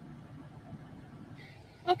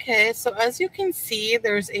 Okay, so as you can see,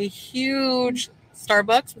 there's a huge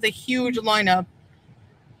Starbucks with a huge lineup,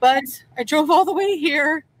 but I drove all the way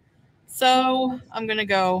here, so I'm gonna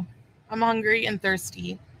go. I'm hungry and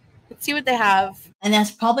thirsty. Let's see what they have. And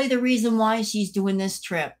that's probably the reason why she's doing this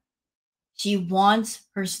trip. She wants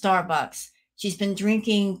her Starbucks. She's been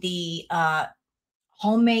drinking the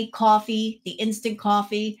homemade coffee, the instant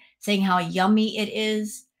coffee, saying how yummy it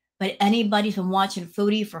is. But anybody who's been watching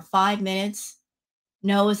Foodie for 5 minutes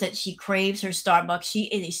knows that she craves her Starbucks. She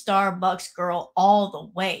is a Starbucks girl all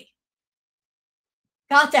the way.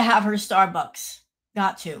 Got to have her Starbucks.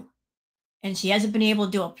 Got to. And she hasn't been able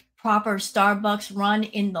to do a proper Starbucks run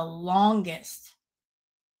in the longest.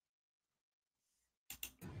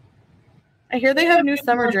 I hear they have new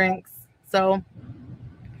summer drinks. So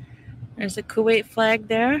there's a Kuwait flag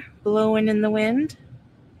there blowing in the wind.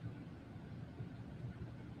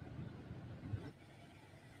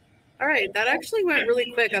 All right, that actually went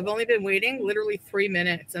really quick. I've only been waiting literally 3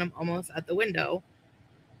 minutes and I'm almost at the window.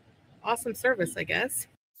 Awesome service, I guess.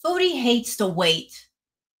 Foodie hates to wait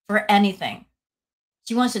for anything.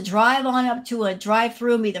 She wants to drive on up to a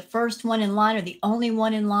drive-through and be the first one in line or the only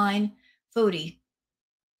one in line. Foodie,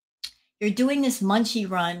 you're doing this munchie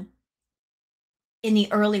run in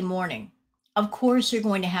the early morning. Of course, you're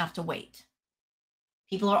going to have to wait.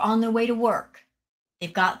 People are on their way to work.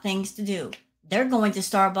 They've got things to do. They're going to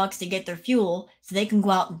Starbucks to get their fuel so they can go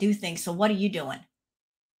out and do things. So what are you doing?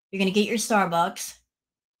 You're going to get your Starbucks.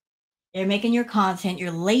 They're making your content,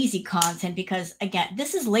 your lazy content, because again,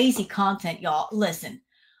 this is lazy content, y'all. Listen,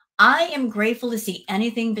 I am grateful to see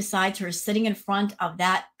anything besides her sitting in front of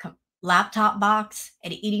that laptop box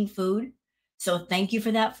and eating food. So thank you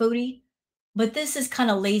for that, Foodie. But this is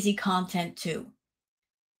kind of lazy content too,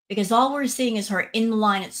 because all we're seeing is her in the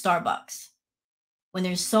line at Starbucks when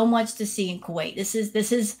there's so much to see in Kuwait. This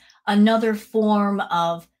is another form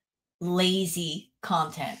of lazy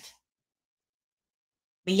content.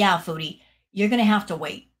 But yeah, Foodie, you're gonna have to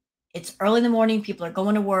wait. It's early in the morning. People are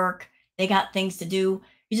going to work. They got things to do.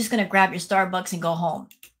 You're just gonna grab your Starbucks and go home.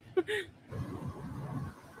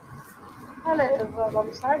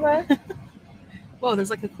 Whoa,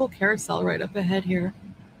 there's like a cool carousel right up ahead here.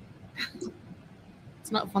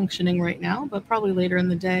 It's not functioning right now, but probably later in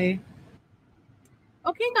the day.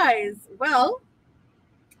 Okay, guys. Well,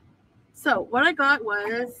 so what I got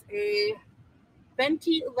was a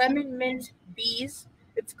venti lemon mint bees.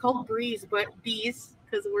 It's called breeze, but bees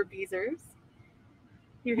because we're beezers.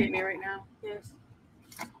 You hate me right now. Yes.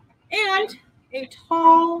 And a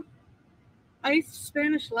tall iced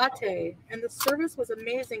Spanish latte. And the service was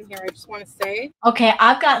amazing here, I just want to say. Okay,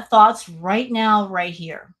 I've got thoughts right now, right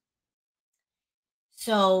here.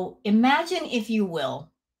 So imagine, if you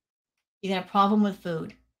will, you got a problem with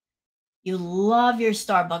food. You love your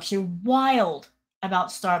Starbucks. You're wild about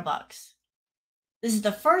Starbucks. This is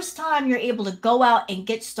the first time you're able to go out and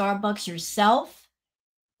get Starbucks yourself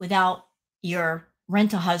without your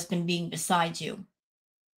rent-a-husband being beside you.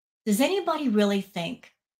 Does anybody really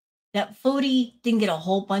think that Foodie didn't get a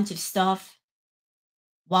whole bunch of stuff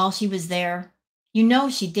while she was there? You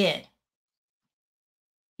know she did.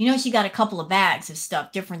 You know she got a couple of bags of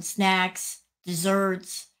stuff, different snacks,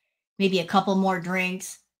 desserts, maybe a couple more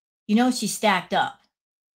drinks. You know she stacked up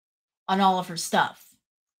on all of her stuff.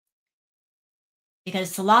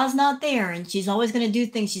 Because Salah's not there and she's always going to do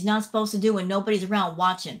things she's not supposed to do when nobody's around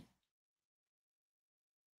watching.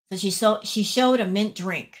 So she showed a mint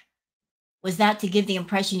drink. Was that to give the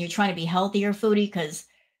impression you're trying to be healthier, Foodie? Because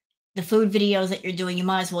the food videos that you're doing, you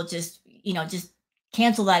might as well just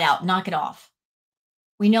cancel that out, knock it off.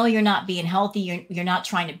 We know you're not being healthy. You're not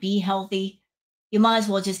trying to be healthy. You might as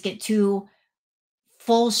well just get 2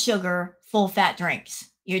 full sugar, full fat drinks.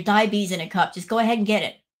 Your diabetes in a cup. Just go ahead and get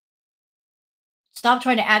it. Stop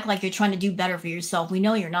trying to act like you're trying to do better for yourself. We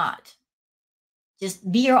know you're not.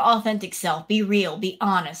 Just be your authentic self. Be real. Be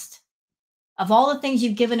honest. Of all the things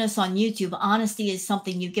you've given us on YouTube, honesty is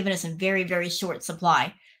something you've given us in very, very short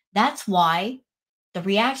supply. That's why the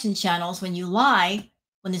reaction channels, when you lie,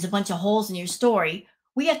 when there's a bunch of holes in your story,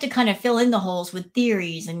 we have to kind of fill in the holes with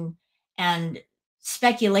theories and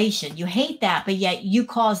speculation. You hate that, but yet you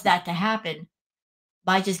cause that to happen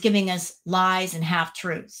by just giving us lies and half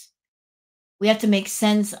truths. We have to make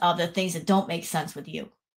sense of the things that don't make sense with you.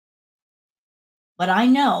 But I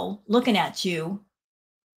know, looking at you,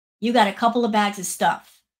 you got a couple of bags of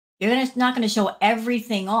stuff. You're not going to show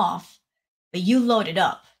everything off, but you loaded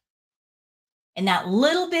up. And that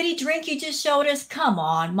little bitty drink you just showed us, come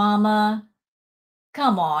on, mama.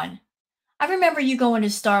 Come on. I remember you going to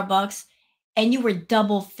Starbucks and you were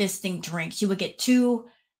double fisting drinks. You would get 2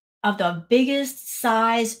 of the biggest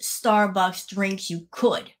size Starbucks drinks you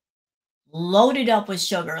could. Loaded up with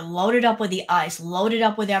sugar, loaded up with the ice, loaded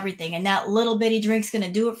up with everything. And that little bitty drink's going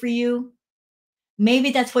to do it for you.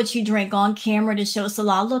 Maybe that's what you drink on camera to show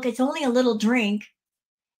Salah, look, it's only a little drink.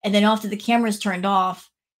 And then after the camera's turned off,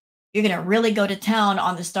 you're going to really go to town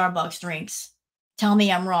on the Starbucks drinks. Tell me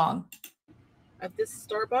I'm wrong. At this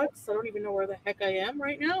Starbucks, I don't even know where the heck I am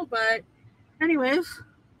right now, but anyways,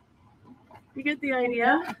 you get the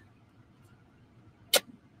idea.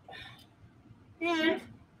 And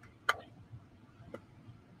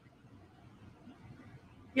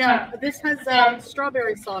yeah, this has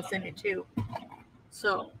strawberry sauce in it too.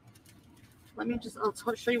 So let me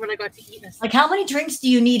I'll show you what I got to eat. Like, how many drinks do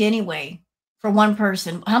you need anyway for one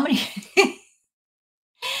person? How many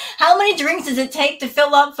drinks does it take to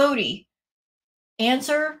fill up Foodie?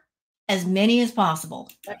 Answer, as many as possible.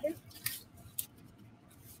 Okay.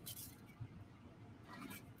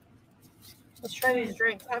 Let's try these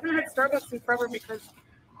drinks. I haven't had Starbucks in forever because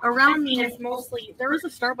around me is mostly, there is a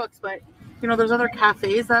Starbucks, but there's other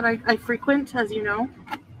cafes that I frequent, as you know.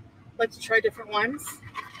 Like to try different ones.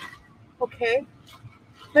 Okay.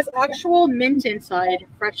 Has actual mint inside,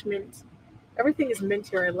 fresh mint. Everything is mint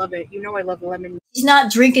here. I love it. You know I love lemon. She's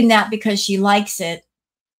not drinking that because she likes it.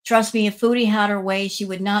 Trust me, if Foodie had her way, she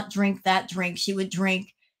would not drink that drink. She would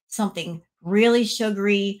drink something really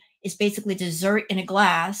sugary. It's basically dessert in a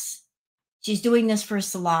glass. She's doing this for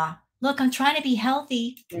Salah. Look, I'm trying to be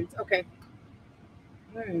healthy. Okay.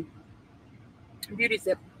 Beauty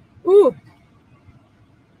sip. Ooh.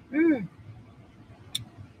 Mmm.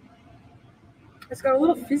 It's got a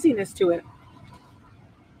little fizziness to it.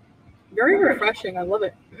 Very refreshing. I love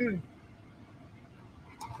it.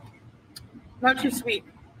 Not too sweet.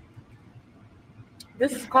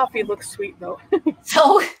 This coffee looks sweet though.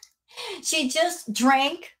 So she just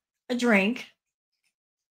drank a drink.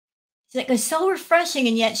 She's like, it's so refreshing,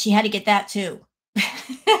 and yet she had to get that too.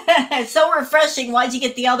 It's so refreshing. Why'd you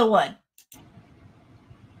get the other one?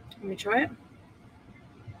 Let me try it.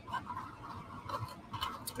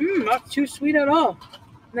 Not too sweet at all.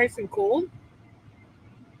 Nice and cold.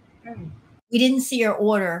 We didn't see her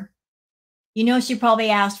order. You know, she probably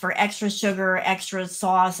asked for extra sugar, extra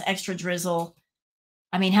sauce, extra drizzle.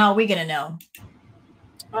 I mean, how are we going to know?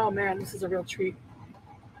 Oh man, this is a real treat.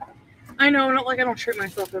 I know, not like I don't treat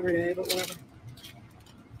myself every day, but whatever.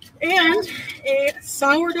 And a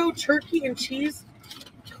sourdough turkey and cheese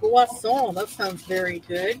croissant. That sounds very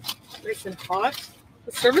good. Nice and hot.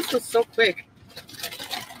 The service was so quick.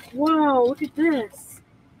 Whoa, look at this.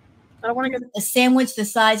 I don't want to get a sandwich the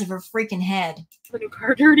size of her freaking head. The new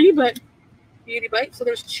car dirty, but beauty bite. So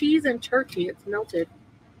there's cheese and turkey. It's melted.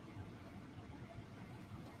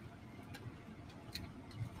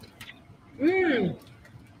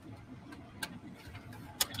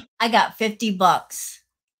 I got $50.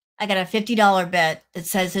 I got a $50 bet that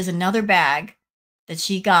says there's another bag that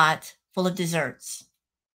she got full of desserts.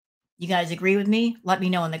 You guys agree with me? Let me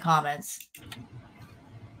know in the comments.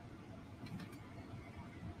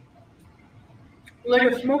 Like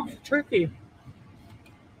a smoked turkey.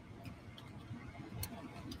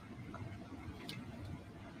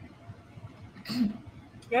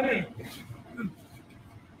 Yummy.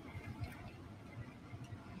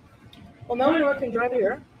 Well, now we know I can drive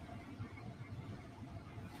here.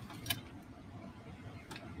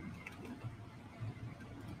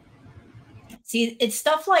 See, it's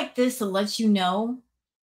stuff like this that lets you know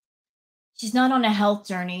she's not on a health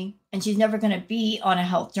journey, and she's never going to be on a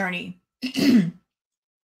health journey.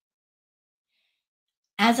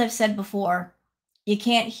 As I've said before, you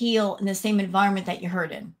can't heal in the same environment that you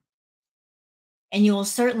hurt in. And you will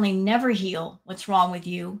certainly never heal what's wrong with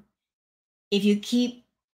you if you keep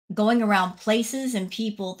going around places and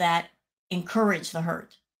people that encourage the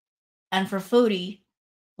hurt. And for Foodie,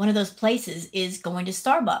 one of those places is going to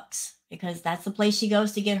Starbucks, because that's the place she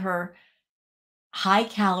goes to get her high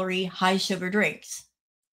calorie, high sugar drinks.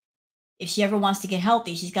 If she ever wants to get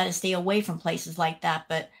healthy, she's got to stay away from places like that.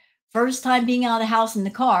 But first time being out of the house in the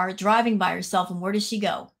car, driving by herself, and where does she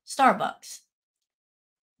go? Starbucks.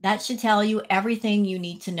 That should tell you everything you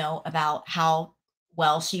need to know about how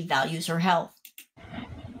well she values her health.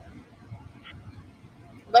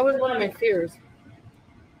 That was one of my fears.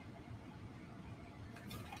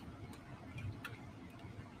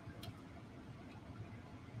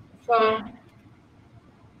 So,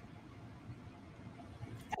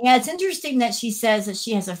 yeah, it's interesting that she says that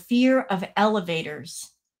she has a fear of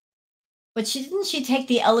elevators. But didn't she take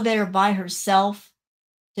the elevator by herself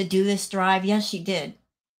to do this drive? Yes, she did.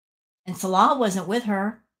 And Salah wasn't with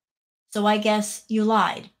her. So I guess you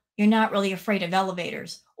lied. You're not really afraid of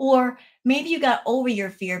elevators. Or maybe you got over your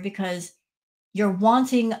fear because your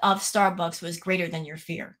wanting of Starbucks was greater than your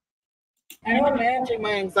fear. I know I'm managing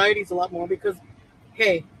my anxieties a lot more because,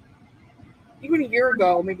 hey, even a year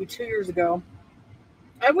ago, maybe 2 years ago,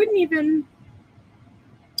 I wouldn't even,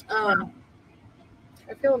 I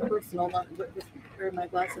feel impersonal not with wearing my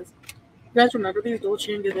glasses. You guys remember these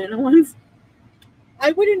Dolce & Gabbana ones?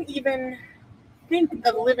 I wouldn't even think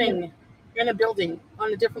of living in a building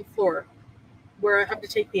on a different floor where I have to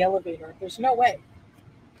take the elevator. There's no way.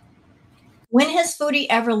 When has Foodie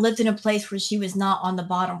ever lived in a place where she was not on the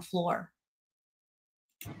bottom floor?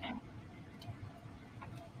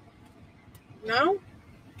 No?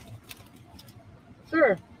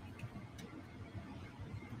 Sure.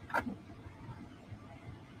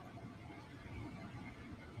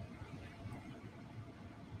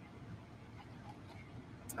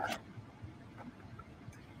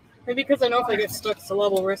 Maybe because I know if I get stuck, Salah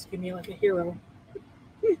will rescue me like a hero.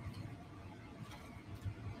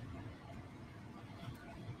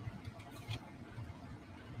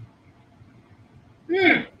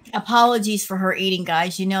 Apologies for her eating,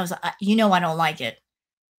 guys. You know I don't like it.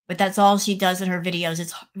 But that's all she does in her videos.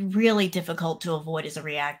 It's really difficult to avoid as a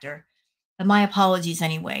reactor. But my apologies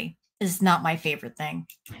anyway. This is not my favorite thing.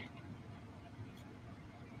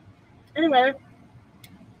 Anyway,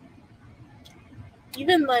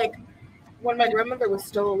 even like when my grandmother was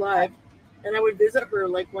still alive, and I would visit her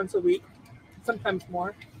like once a week, sometimes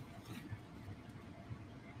more.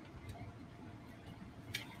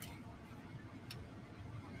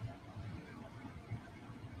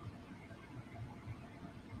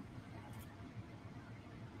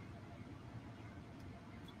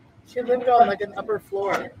 She lived on like an upper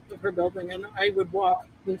floor of her building, and I would walk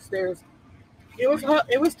the stairs. It was hot.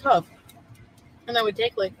 It was tough, and I would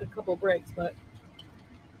take like a couple breaks. But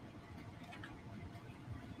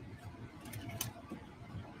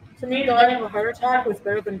to me, dying of a heart attack was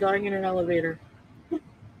better than dying in an elevator.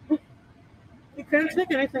 You couldn't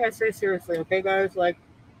take anything I say seriously, okay, guys? Like,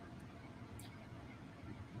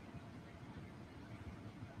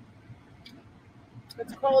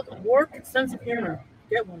 it's called warped sense of humor.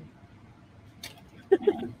 Get one.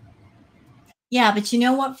 Yeah, but you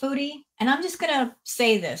know what, Foodie? And I'm just going to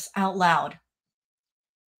say this out loud.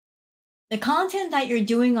 The content that you're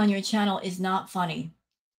doing on your channel is not funny.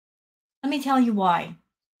 Let me tell you why.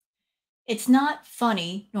 It's not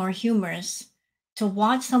funny nor humorous to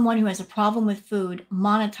watch someone who has a problem with food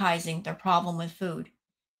monetizing their problem with food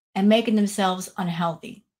and making themselves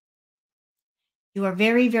unhealthy. You are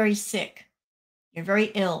very, very sick. You're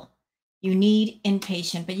very ill. You need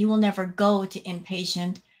inpatient, but you will never go to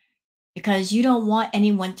inpatient because you don't want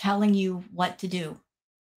anyone telling you what to do.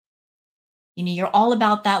 You know, you're all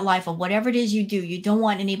about that life of whatever it is you do. You don't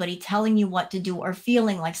want anybody telling you what to do or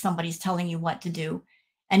feeling like somebody's telling you what to do.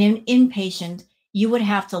 And in inpatient, you would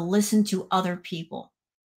have to listen to other people.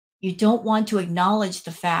 You don't want to acknowledge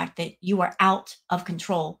the fact that you are out of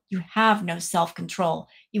control. You have no self-control.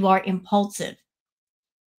 You are impulsive.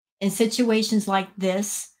 In situations like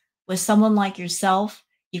this, with someone like yourself,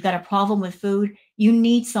 you've got a problem with food, you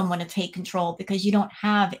need someone to take control because you don't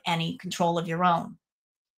have any control of your own.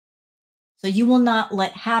 So you will not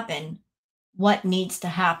let happen what needs to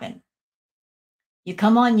happen. You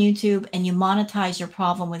come on YouTube and you monetize your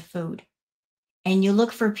problem with food. And you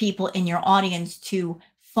look for people in your audience to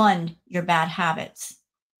fund your bad habits.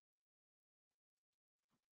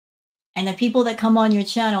 And the people that come on your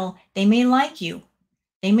channel, they may like you.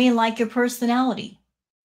 They may like your personality.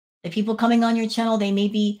 The people coming on your channel, they may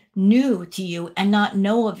be new to you and not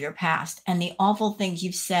know of your past and the awful things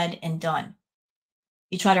you've said and done.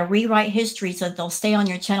 You try to rewrite history so that they'll stay on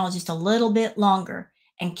your channel just a little bit longer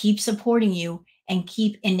and keep supporting you and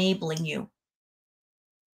keep enabling you,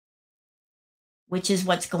 which is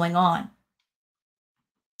what's going on.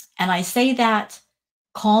 And I say that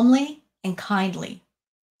calmly and kindly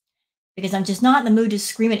because I'm just not in the mood to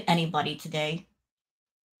scream at anybody today,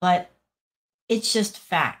 but it's just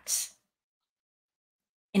facts.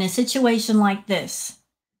 In a situation like this,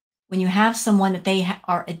 when you have someone that they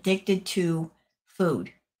are addicted to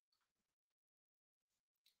food,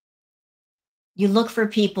 you look for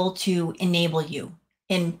people to enable you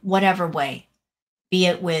in whatever way, be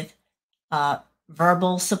it with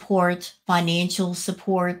verbal support, financial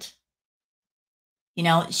support. You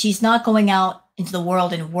know, she's not going out into the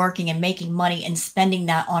world and working and making money and spending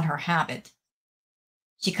that on her habit.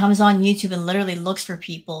 She comes on YouTube and literally looks for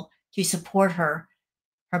people to support her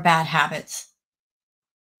bad habits.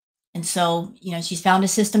 And so, you know, she's found a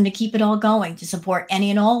system to keep it all going, to support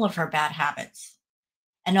any and all of her bad habits.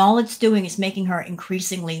 And all it's doing is making her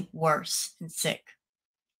increasingly worse and sick.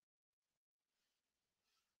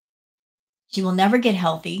 She will never get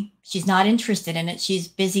healthy. She's not interested in it. She's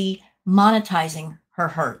busy monetizing her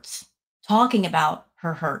hurts, talking about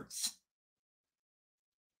her hurts.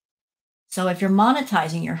 So if you're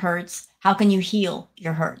monetizing your hurts, how can you heal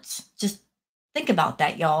your hurts? Just think about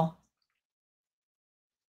that, y'all.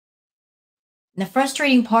 And the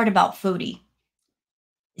frustrating part about Foodie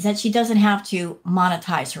is that she doesn't have to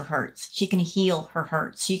monetize her hurts. She can heal her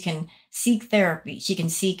hurts. She can seek therapy. She can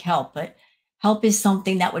seek help. But help is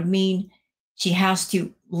something that would mean she has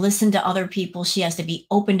to listen to other people. She has to be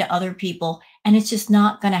open to other people. And it's just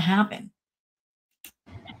not going to happen.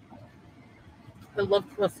 I love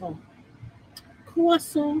croissant.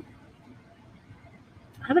 Croissant.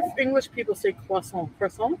 How do English people say croissant?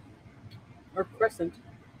 Croissant? Or crescent?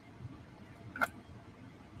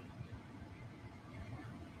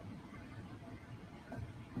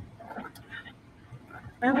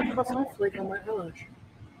 I have a croissant flake on my eyelash.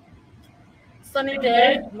 Sunny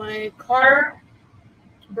day. My car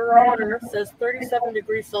barometer says 37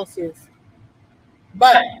 degrees Celsius.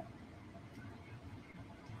 But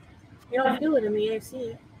you don't feel it in the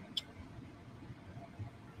AC.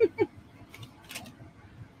 It's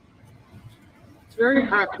very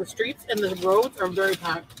packed. The streets and the roads are very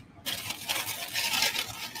packed.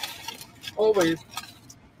 Always.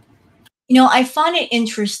 You know, I find it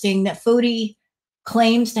interesting that Foodie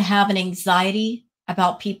claims to have an anxiety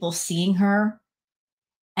about people seeing her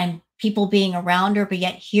and people being around her, but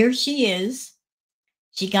yet here she is.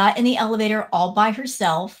 She got in the elevator all by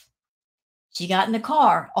herself. She got in the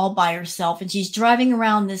car all by herself, and she's driving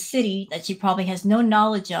around this city that she probably has no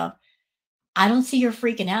knowledge of. I don't see her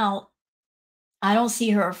freaking out. I don't see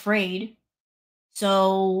her afraid.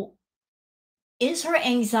 So is her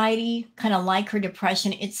anxiety kind of like her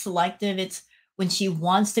depression? It's selective. It's when she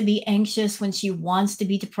wants to be anxious, when she wants to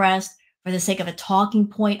be depressed for the sake of a talking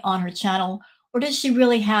point on her channel, or does she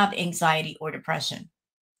really have anxiety or depression?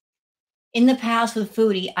 In the past with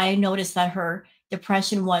Foodie, I noticed that her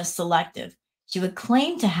depression was selective. She would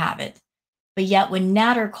claim to have it, but yet when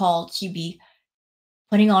Natter called, she'd be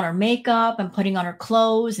putting on her makeup and putting on her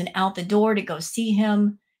clothes and out the door to go see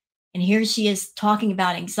him. And here she is talking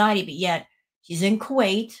about anxiety, but yet she's in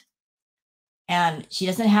Kuwait and she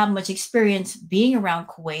doesn't have much experience being around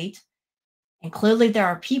Kuwait. And clearly there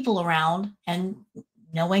are people around and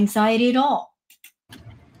no anxiety at all.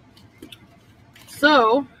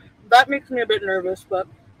 So that makes me a bit nervous, but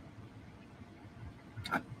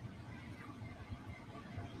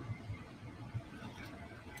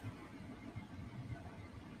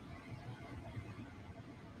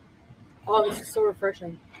oh, this is so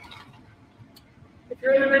refreshing. If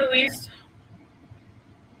you're in the Middle East,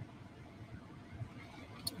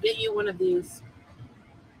 get you one of these.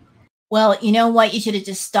 Well, you know what? You should have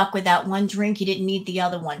just stuck with that one drink. You didn't need the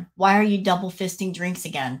other one. Why are you double fisting drinks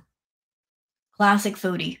again? Classic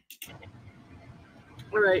Foodie.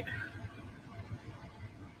 All right.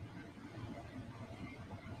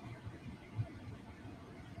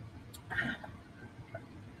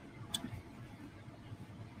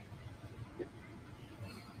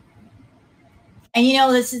 And you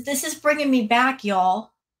know, this is bringing me back,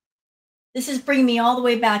 y'all. This is bringing me all the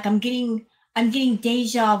way back. I'm getting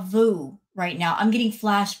deja vu right now. I'm getting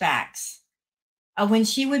flashbacks. When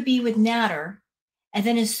she would be with Natter, and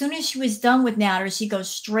then as soon as she was done with Natter, she'd go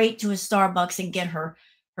straight to a Starbucks and get her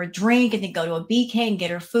drink, and then go to a BK and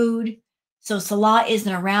get her food. So Salah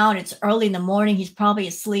isn't around. It's early in the morning. He's probably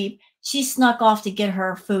asleep. She snuck off to get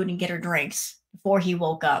her food and get her drinks before he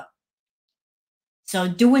woke up. So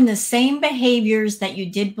doing the same behaviors that you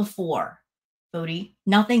did before, Foodie.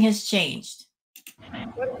 Nothing has changed.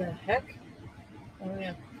 What the heck? Oh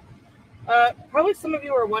yeah. Probably some of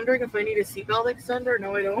you are wondering if I need a seatbelt extender.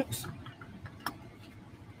 No, I don't.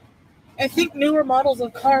 I think newer models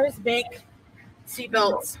of cars make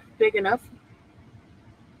seatbelts big enough,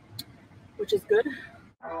 which is good.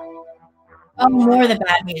 Oh, more of the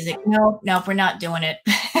bad music. No, no, we're not doing it.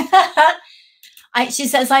 She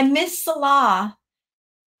says, I miss Salah.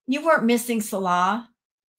 You weren't missing Salah.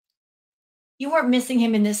 You weren't missing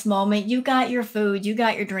him in this moment. You got your food. You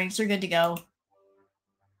got your drinks. You're good to go.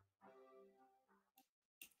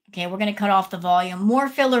 Okay, we're going to cut off the volume. More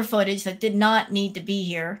filler footage that did not need to be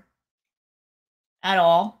here at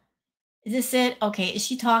all. Is this it? Okay, is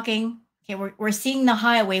she talking? Okay, we're seeing the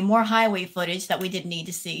highway, more highway footage that we didn't need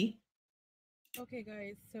to see. Okay,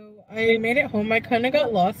 guys, so I made it home. I kind of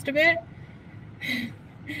got lost a bit.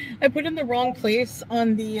 I put in the wrong place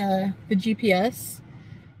on the GPS.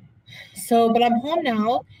 So, but I'm home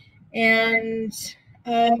now, and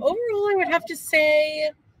overall, I would have to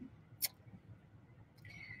say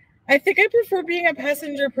I think I prefer being a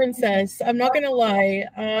passenger princess. I'm not gonna lie.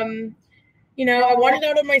 You know, I wanted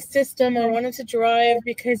out of my system. I wanted to drive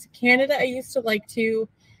because Canada I used to like to.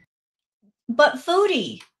 But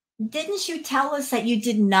Foodie, didn't you tell us that you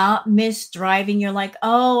did not miss driving? You're like,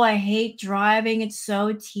 oh, I hate driving. It's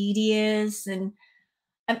so tedious. And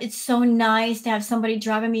it's so nice to have somebody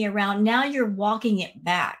driving me around. Now you're walking it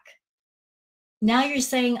back. Now you're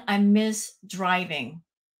saying, I miss driving.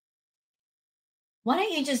 Why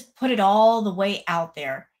don't you just put it all the way out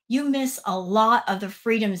there? You miss a lot of the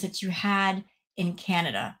freedoms that you had in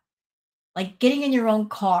Canada, like getting in your own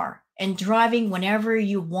car and driving whenever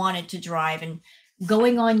you wanted to drive and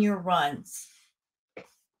going on your runs.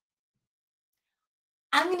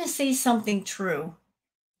 I'm going to say something true.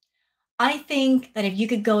 I think that if you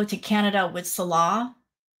could go to Canada with Salah,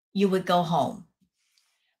 you would go home.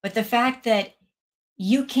 But the fact that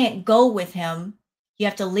you can't go with him, you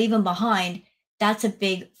have to leave him behind, that's a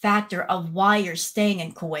big factor of why you're staying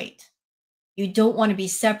in Kuwait. You don't want to be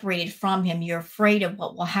separated from him. You're afraid of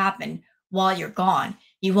what will happen while you're gone.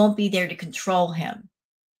 You won't be there to control him.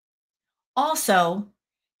 Also,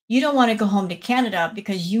 you don't want to go home to Canada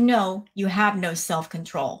because you know you have no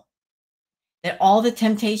self-control, that all the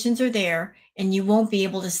temptations are there and you won't be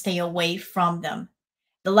able to stay away from them.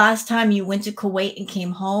 The last time you went to Kuwait and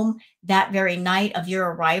came home, that very night of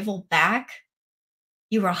your arrival back,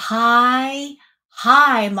 you were high,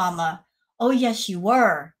 mama. Oh, yes, you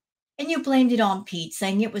were. And you blamed it on Pete,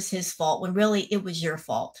 saying it was his fault when really it was your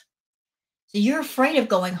fault. So you're afraid of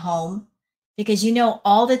going home because you know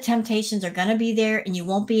all the temptations are going to be there and you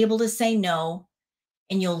won't be able to say no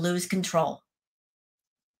and you'll lose control.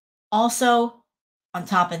 Also, on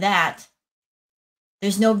top of that,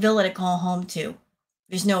 There's no villa to call home to.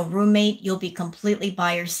 There's no roommate. You'll be completely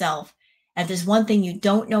by yourself. And there's one thing you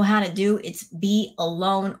don't know how to do, it's be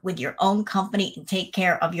alone with your own company and take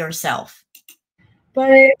care of yourself.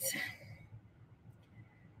 But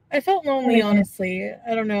I felt lonely, honestly.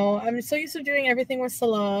 I don't know. I'm so used to doing everything with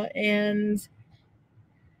Salah, and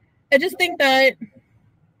I just think that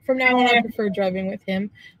from now on, I prefer driving with him.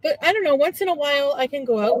 But I don't know. Once in a while, I can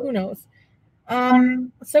go out. Who knows?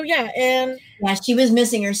 So yeah, and Yeah, she was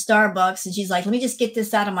missing her Starbucks, and she's like, let me just get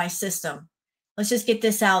this out of my system. Let's just get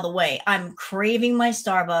this out of the way. I'm craving my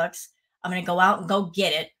Starbucks. I'm going to go out and go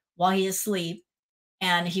get it while he's asleep.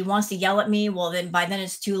 And he wants to yell at me. Well, then by then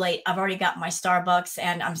it's too late. I've already got my Starbucks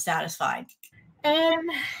and I'm satisfied. um,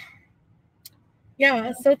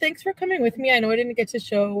 yeah. So thanks for coming with me. I know I didn't get to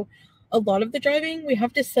show a lot of the driving. We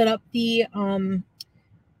have to set up the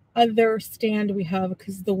other stand we have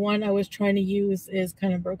because the one I was trying to use is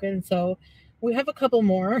kind of broken. So we have a couple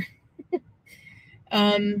more.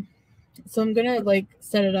 So I'm gonna like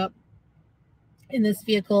set it up in this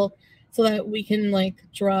vehicle so that we can like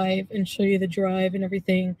drive and show you the drive and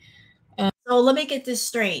everything. So let me get this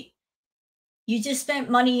straight. You just spent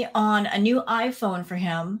money on a new iPhone for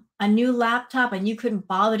him, a new laptop, and you couldn't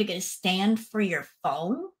bother to get a stand for your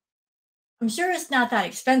phone? I'm sure it's not that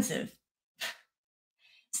expensive.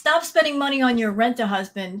 Stop spending money on your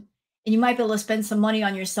rent-a-husband, and you might be able to spend some money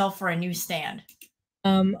on yourself for a new stand.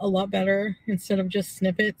 A lot better instead of just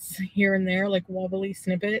snippets here and there, like wobbly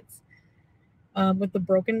snippets with the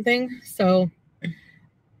broken thing. So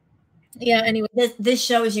yeah, anyway. This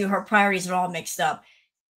shows you her priorities are all mixed up.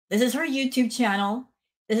 This is her YouTube channel.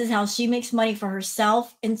 This is how she makes money for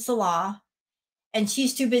herself and Salah. And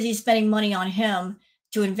she's too busy spending money on him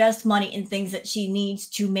to invest money in things that she needs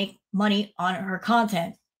to make money on her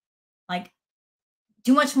content. Like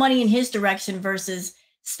too much money in his direction versus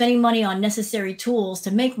spending money on necessary tools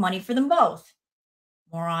to make money for them both.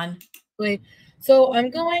 Moron. So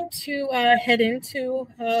I'm going to head into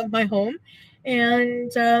my home,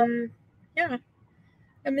 and yeah,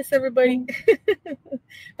 I miss everybody.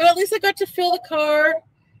 But at least I got to fill the car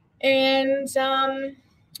and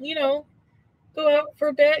you know, go out for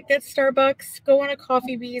a bit, get Starbucks, go on a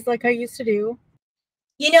coffee bees like I used to do.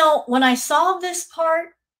 You know, when I saw this part,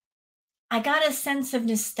 I got a sense of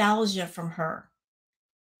nostalgia from her.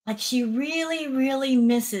 Like she really, really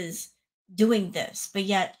misses doing this, but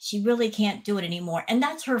yet she really can't do it anymore. And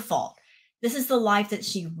that's her fault. This is the life that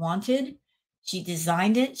she wanted. She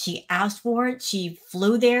designed it. She asked for it. She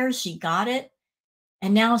flew there. She got it.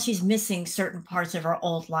 And now she's missing certain parts of her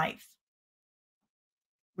old life.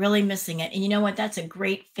 Really missing it. And you know what? That's a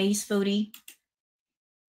great face, Foodie.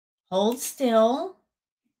 Hold still.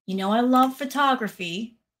 You know I love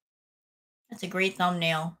photography. That's a great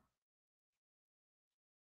thumbnail.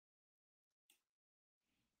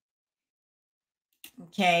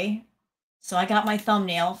 Okay. So I got my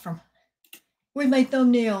thumbnail from... Where's my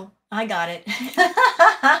thumbnail? I got it.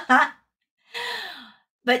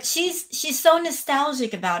 But she's so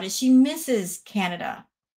nostalgic about it. She misses Canada.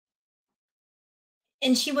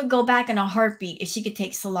 And she would go back in a heartbeat if she could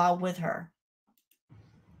take Salah with her.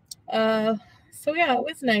 So yeah, it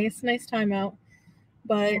was nice time out.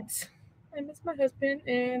 But I miss my husband,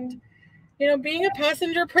 and you know, being a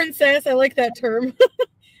passenger princess, I like that term.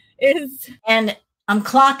 Is And I'm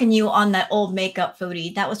clocking you on that old makeup,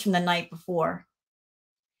 Foodie. That was from the night before.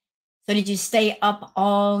 So did you stay up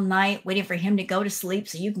all night waiting for him to go to sleep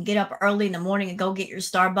so you can get up early in the morning and go get your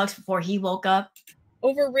Starbucks before he woke up?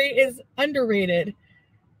 is underrated.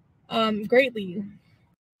 Greatly.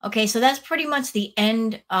 Okay, so that's pretty much the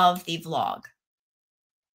end of the vlog.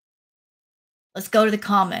 Let's go to the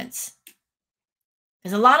comments.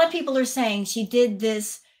 Because a lot of people are saying she did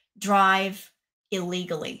this drive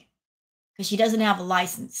illegally because she doesn't have a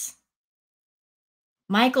license.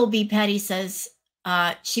 Michael B. Petty says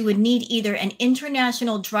she would need either an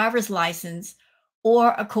international driver's license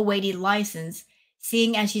or a Kuwaiti license,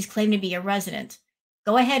 seeing as she's claimed to be a resident.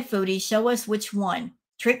 Go ahead, Foodie, show us which one.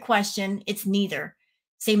 Trick question, it's neither.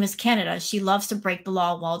 Same as Canada, she loves to break the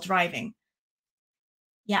law while driving.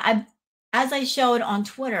 Yeah, as I showed on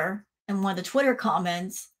Twitter, in one of the Twitter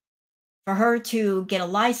comments, for her to get a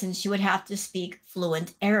license, she would have to speak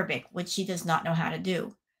fluent Arabic, which she does not know how to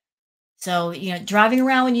do. So, you know, driving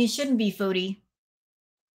around when you shouldn't be, Foodie.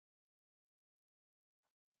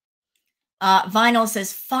 Vinyl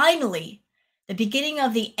says, finally, the beginning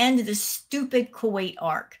of the end of the stupid Kuwait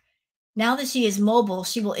arc. Now that she is mobile,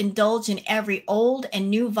 she will indulge in every old and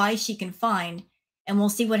new vice she can find, and we'll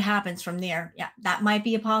see what happens from there. Yeah, that might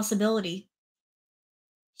be a possibility.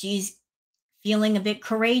 She's feeling a bit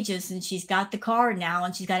courageous, and she's got the car now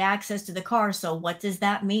and she's got access to the car. So what does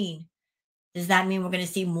that mean? Does that mean we're going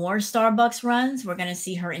to see more Starbucks runs? We're going to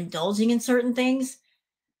see her indulging in certain things?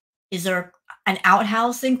 Is there an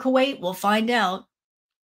outhouse in Kuwait? We'll find out.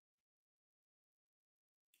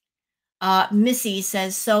 Missy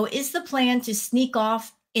says, so is the plan to sneak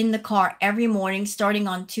off in the car every morning starting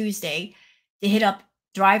on Tuesday to hit up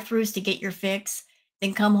drive-throughs to get your fix,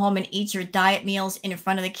 then come home and eat your diet meals in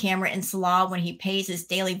front of the camera in Salah when he pays his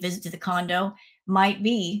daily visit to the condo? Might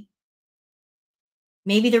be.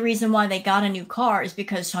 Maybe the reason why they got a new car is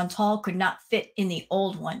because Chantal could not fit in the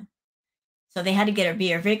old one. So they had to get her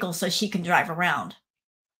bigger vehicle so she can drive around.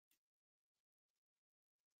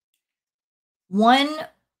 One,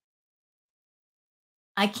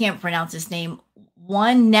 I can't pronounce his name.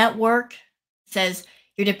 One Network says,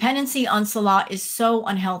 your dependency on Salah is so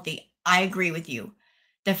unhealthy. I agree with you.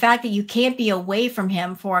 The fact that you can't be away from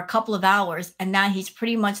him for a couple of hours and that he's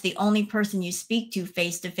pretty much the only person you speak to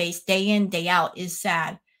face, day in, day out is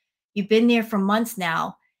sad. You've been there for months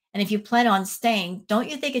now. And if you plan on staying, don't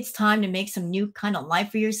you think it's time to make some new kind of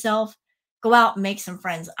life for yourself? Go out and make some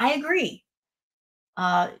friends. I agree.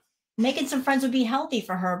 Making some friends would be healthy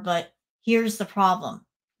for her, but here's the problem.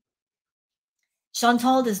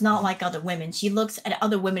 Chantal does not like other women. She looks at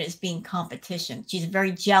other women as being competition. She's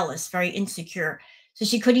very jealous, very insecure. So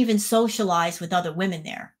she couldn't even socialize with other women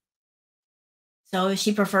there. So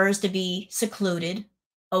she prefers to be secluded,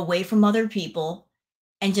 away from other people,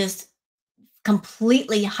 and just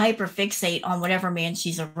completely hyperfixate on whatever man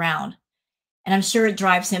she's around. And I'm sure it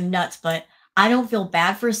drives him nuts, but I don't feel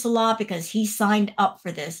bad for Salah because he signed up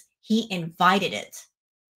for this. He invited it.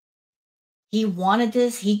 He wanted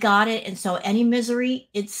this, he got it, and so any misery,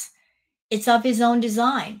 it's of his own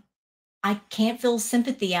design. I can't feel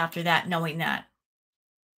sympathy after that, knowing that.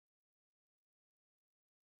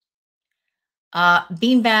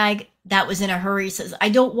 Beanbag, that was in a hurry, says, I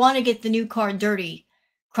don't want to get the new car dirty.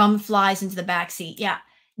 Crumb flies into the back seat. Yeah,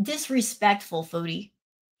 disrespectful, Foodie.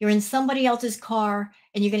 You're in somebody else's car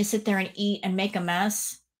and you're going to sit there and eat and make a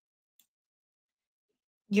mess.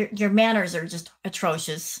 Your manners are just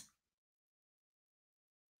atrocious.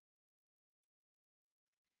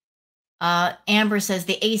 Amber says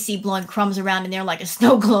the AC blowing crumbs around in there like a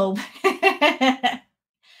snow globe.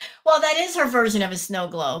 Well, that is her version of a snow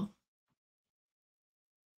globe.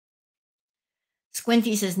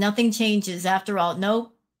 Squinty says nothing changes after all.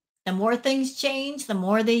 Nope. The more things change, the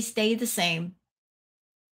more they stay the same.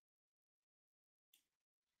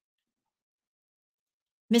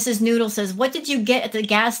 Mrs. Noodle says, what did you get at the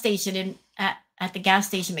gas station at the gas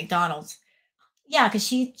station McDonald's? Yeah, because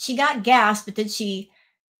she got gas, but did she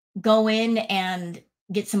go in and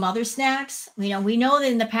get some other snacks? You know, we know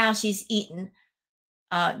that in the past she's eaten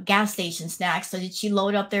gas station snacks. So did she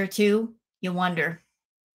load up there too? You wonder.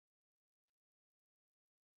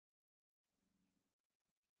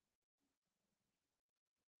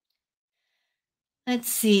 Let's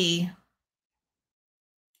see.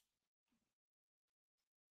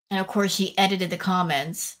 And of course, she edited the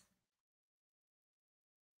comments.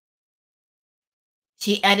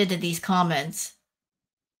 She edited these comments.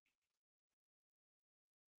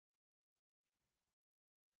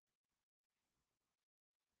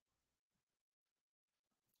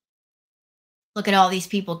 Look at all these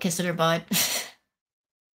people kissing her butt.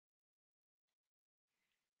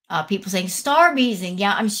 People saying star beesing.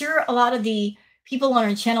 Yeah, I'm sure a lot of the people on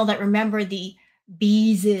our channel that remember the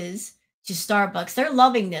beeses to Starbucks, they're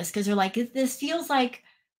loving this because they're like, this feels like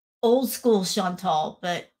old school Chantal,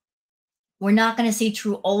 but we're not going to see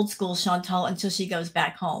true old school Chantal until she goes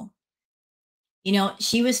back home. You know,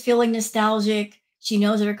 she was feeling nostalgic. She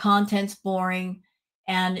knows that her content's boring,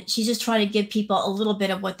 and she's just trying to give people a little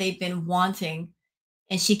bit of what they've been wanting,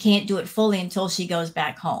 and she can't do it fully until she goes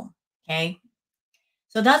back home. Okay.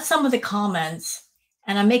 So that's some of the comments,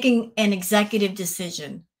 and I'm making an executive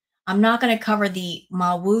decision. I'm not going to cover the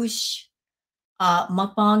Mawoosh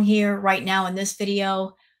mukbang here right now in this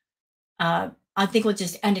video. I think we'll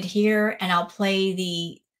just end it here, and I'll play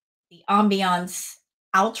the ambiance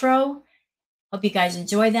outro. Hope you guys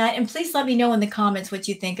enjoy that, and please let me know in the comments what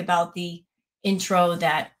you think about the intro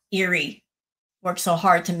that EERIE worked so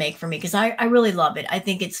hard to make for me, because I really love it. I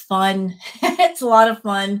think it's fun. It's a lot of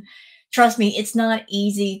fun. Trust me, it's not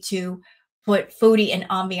easy to put Foodie and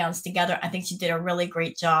ambiance together. I think she did a really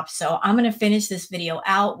great job. So I'm going to finish this video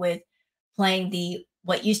out with playing the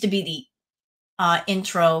what used to be the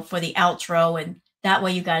intro for the outro, and that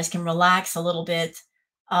way you guys can relax a little bit.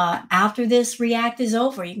 After this react is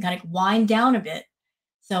over, you can kind of wind down a bit.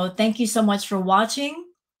 So thank you so much for watching.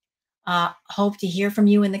 Hope to hear from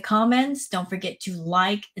you in the comments. Don't forget to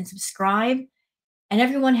like and subscribe. and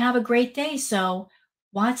everyone have a great day. So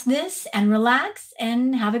watch this and relax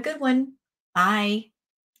and have a good one. Bye.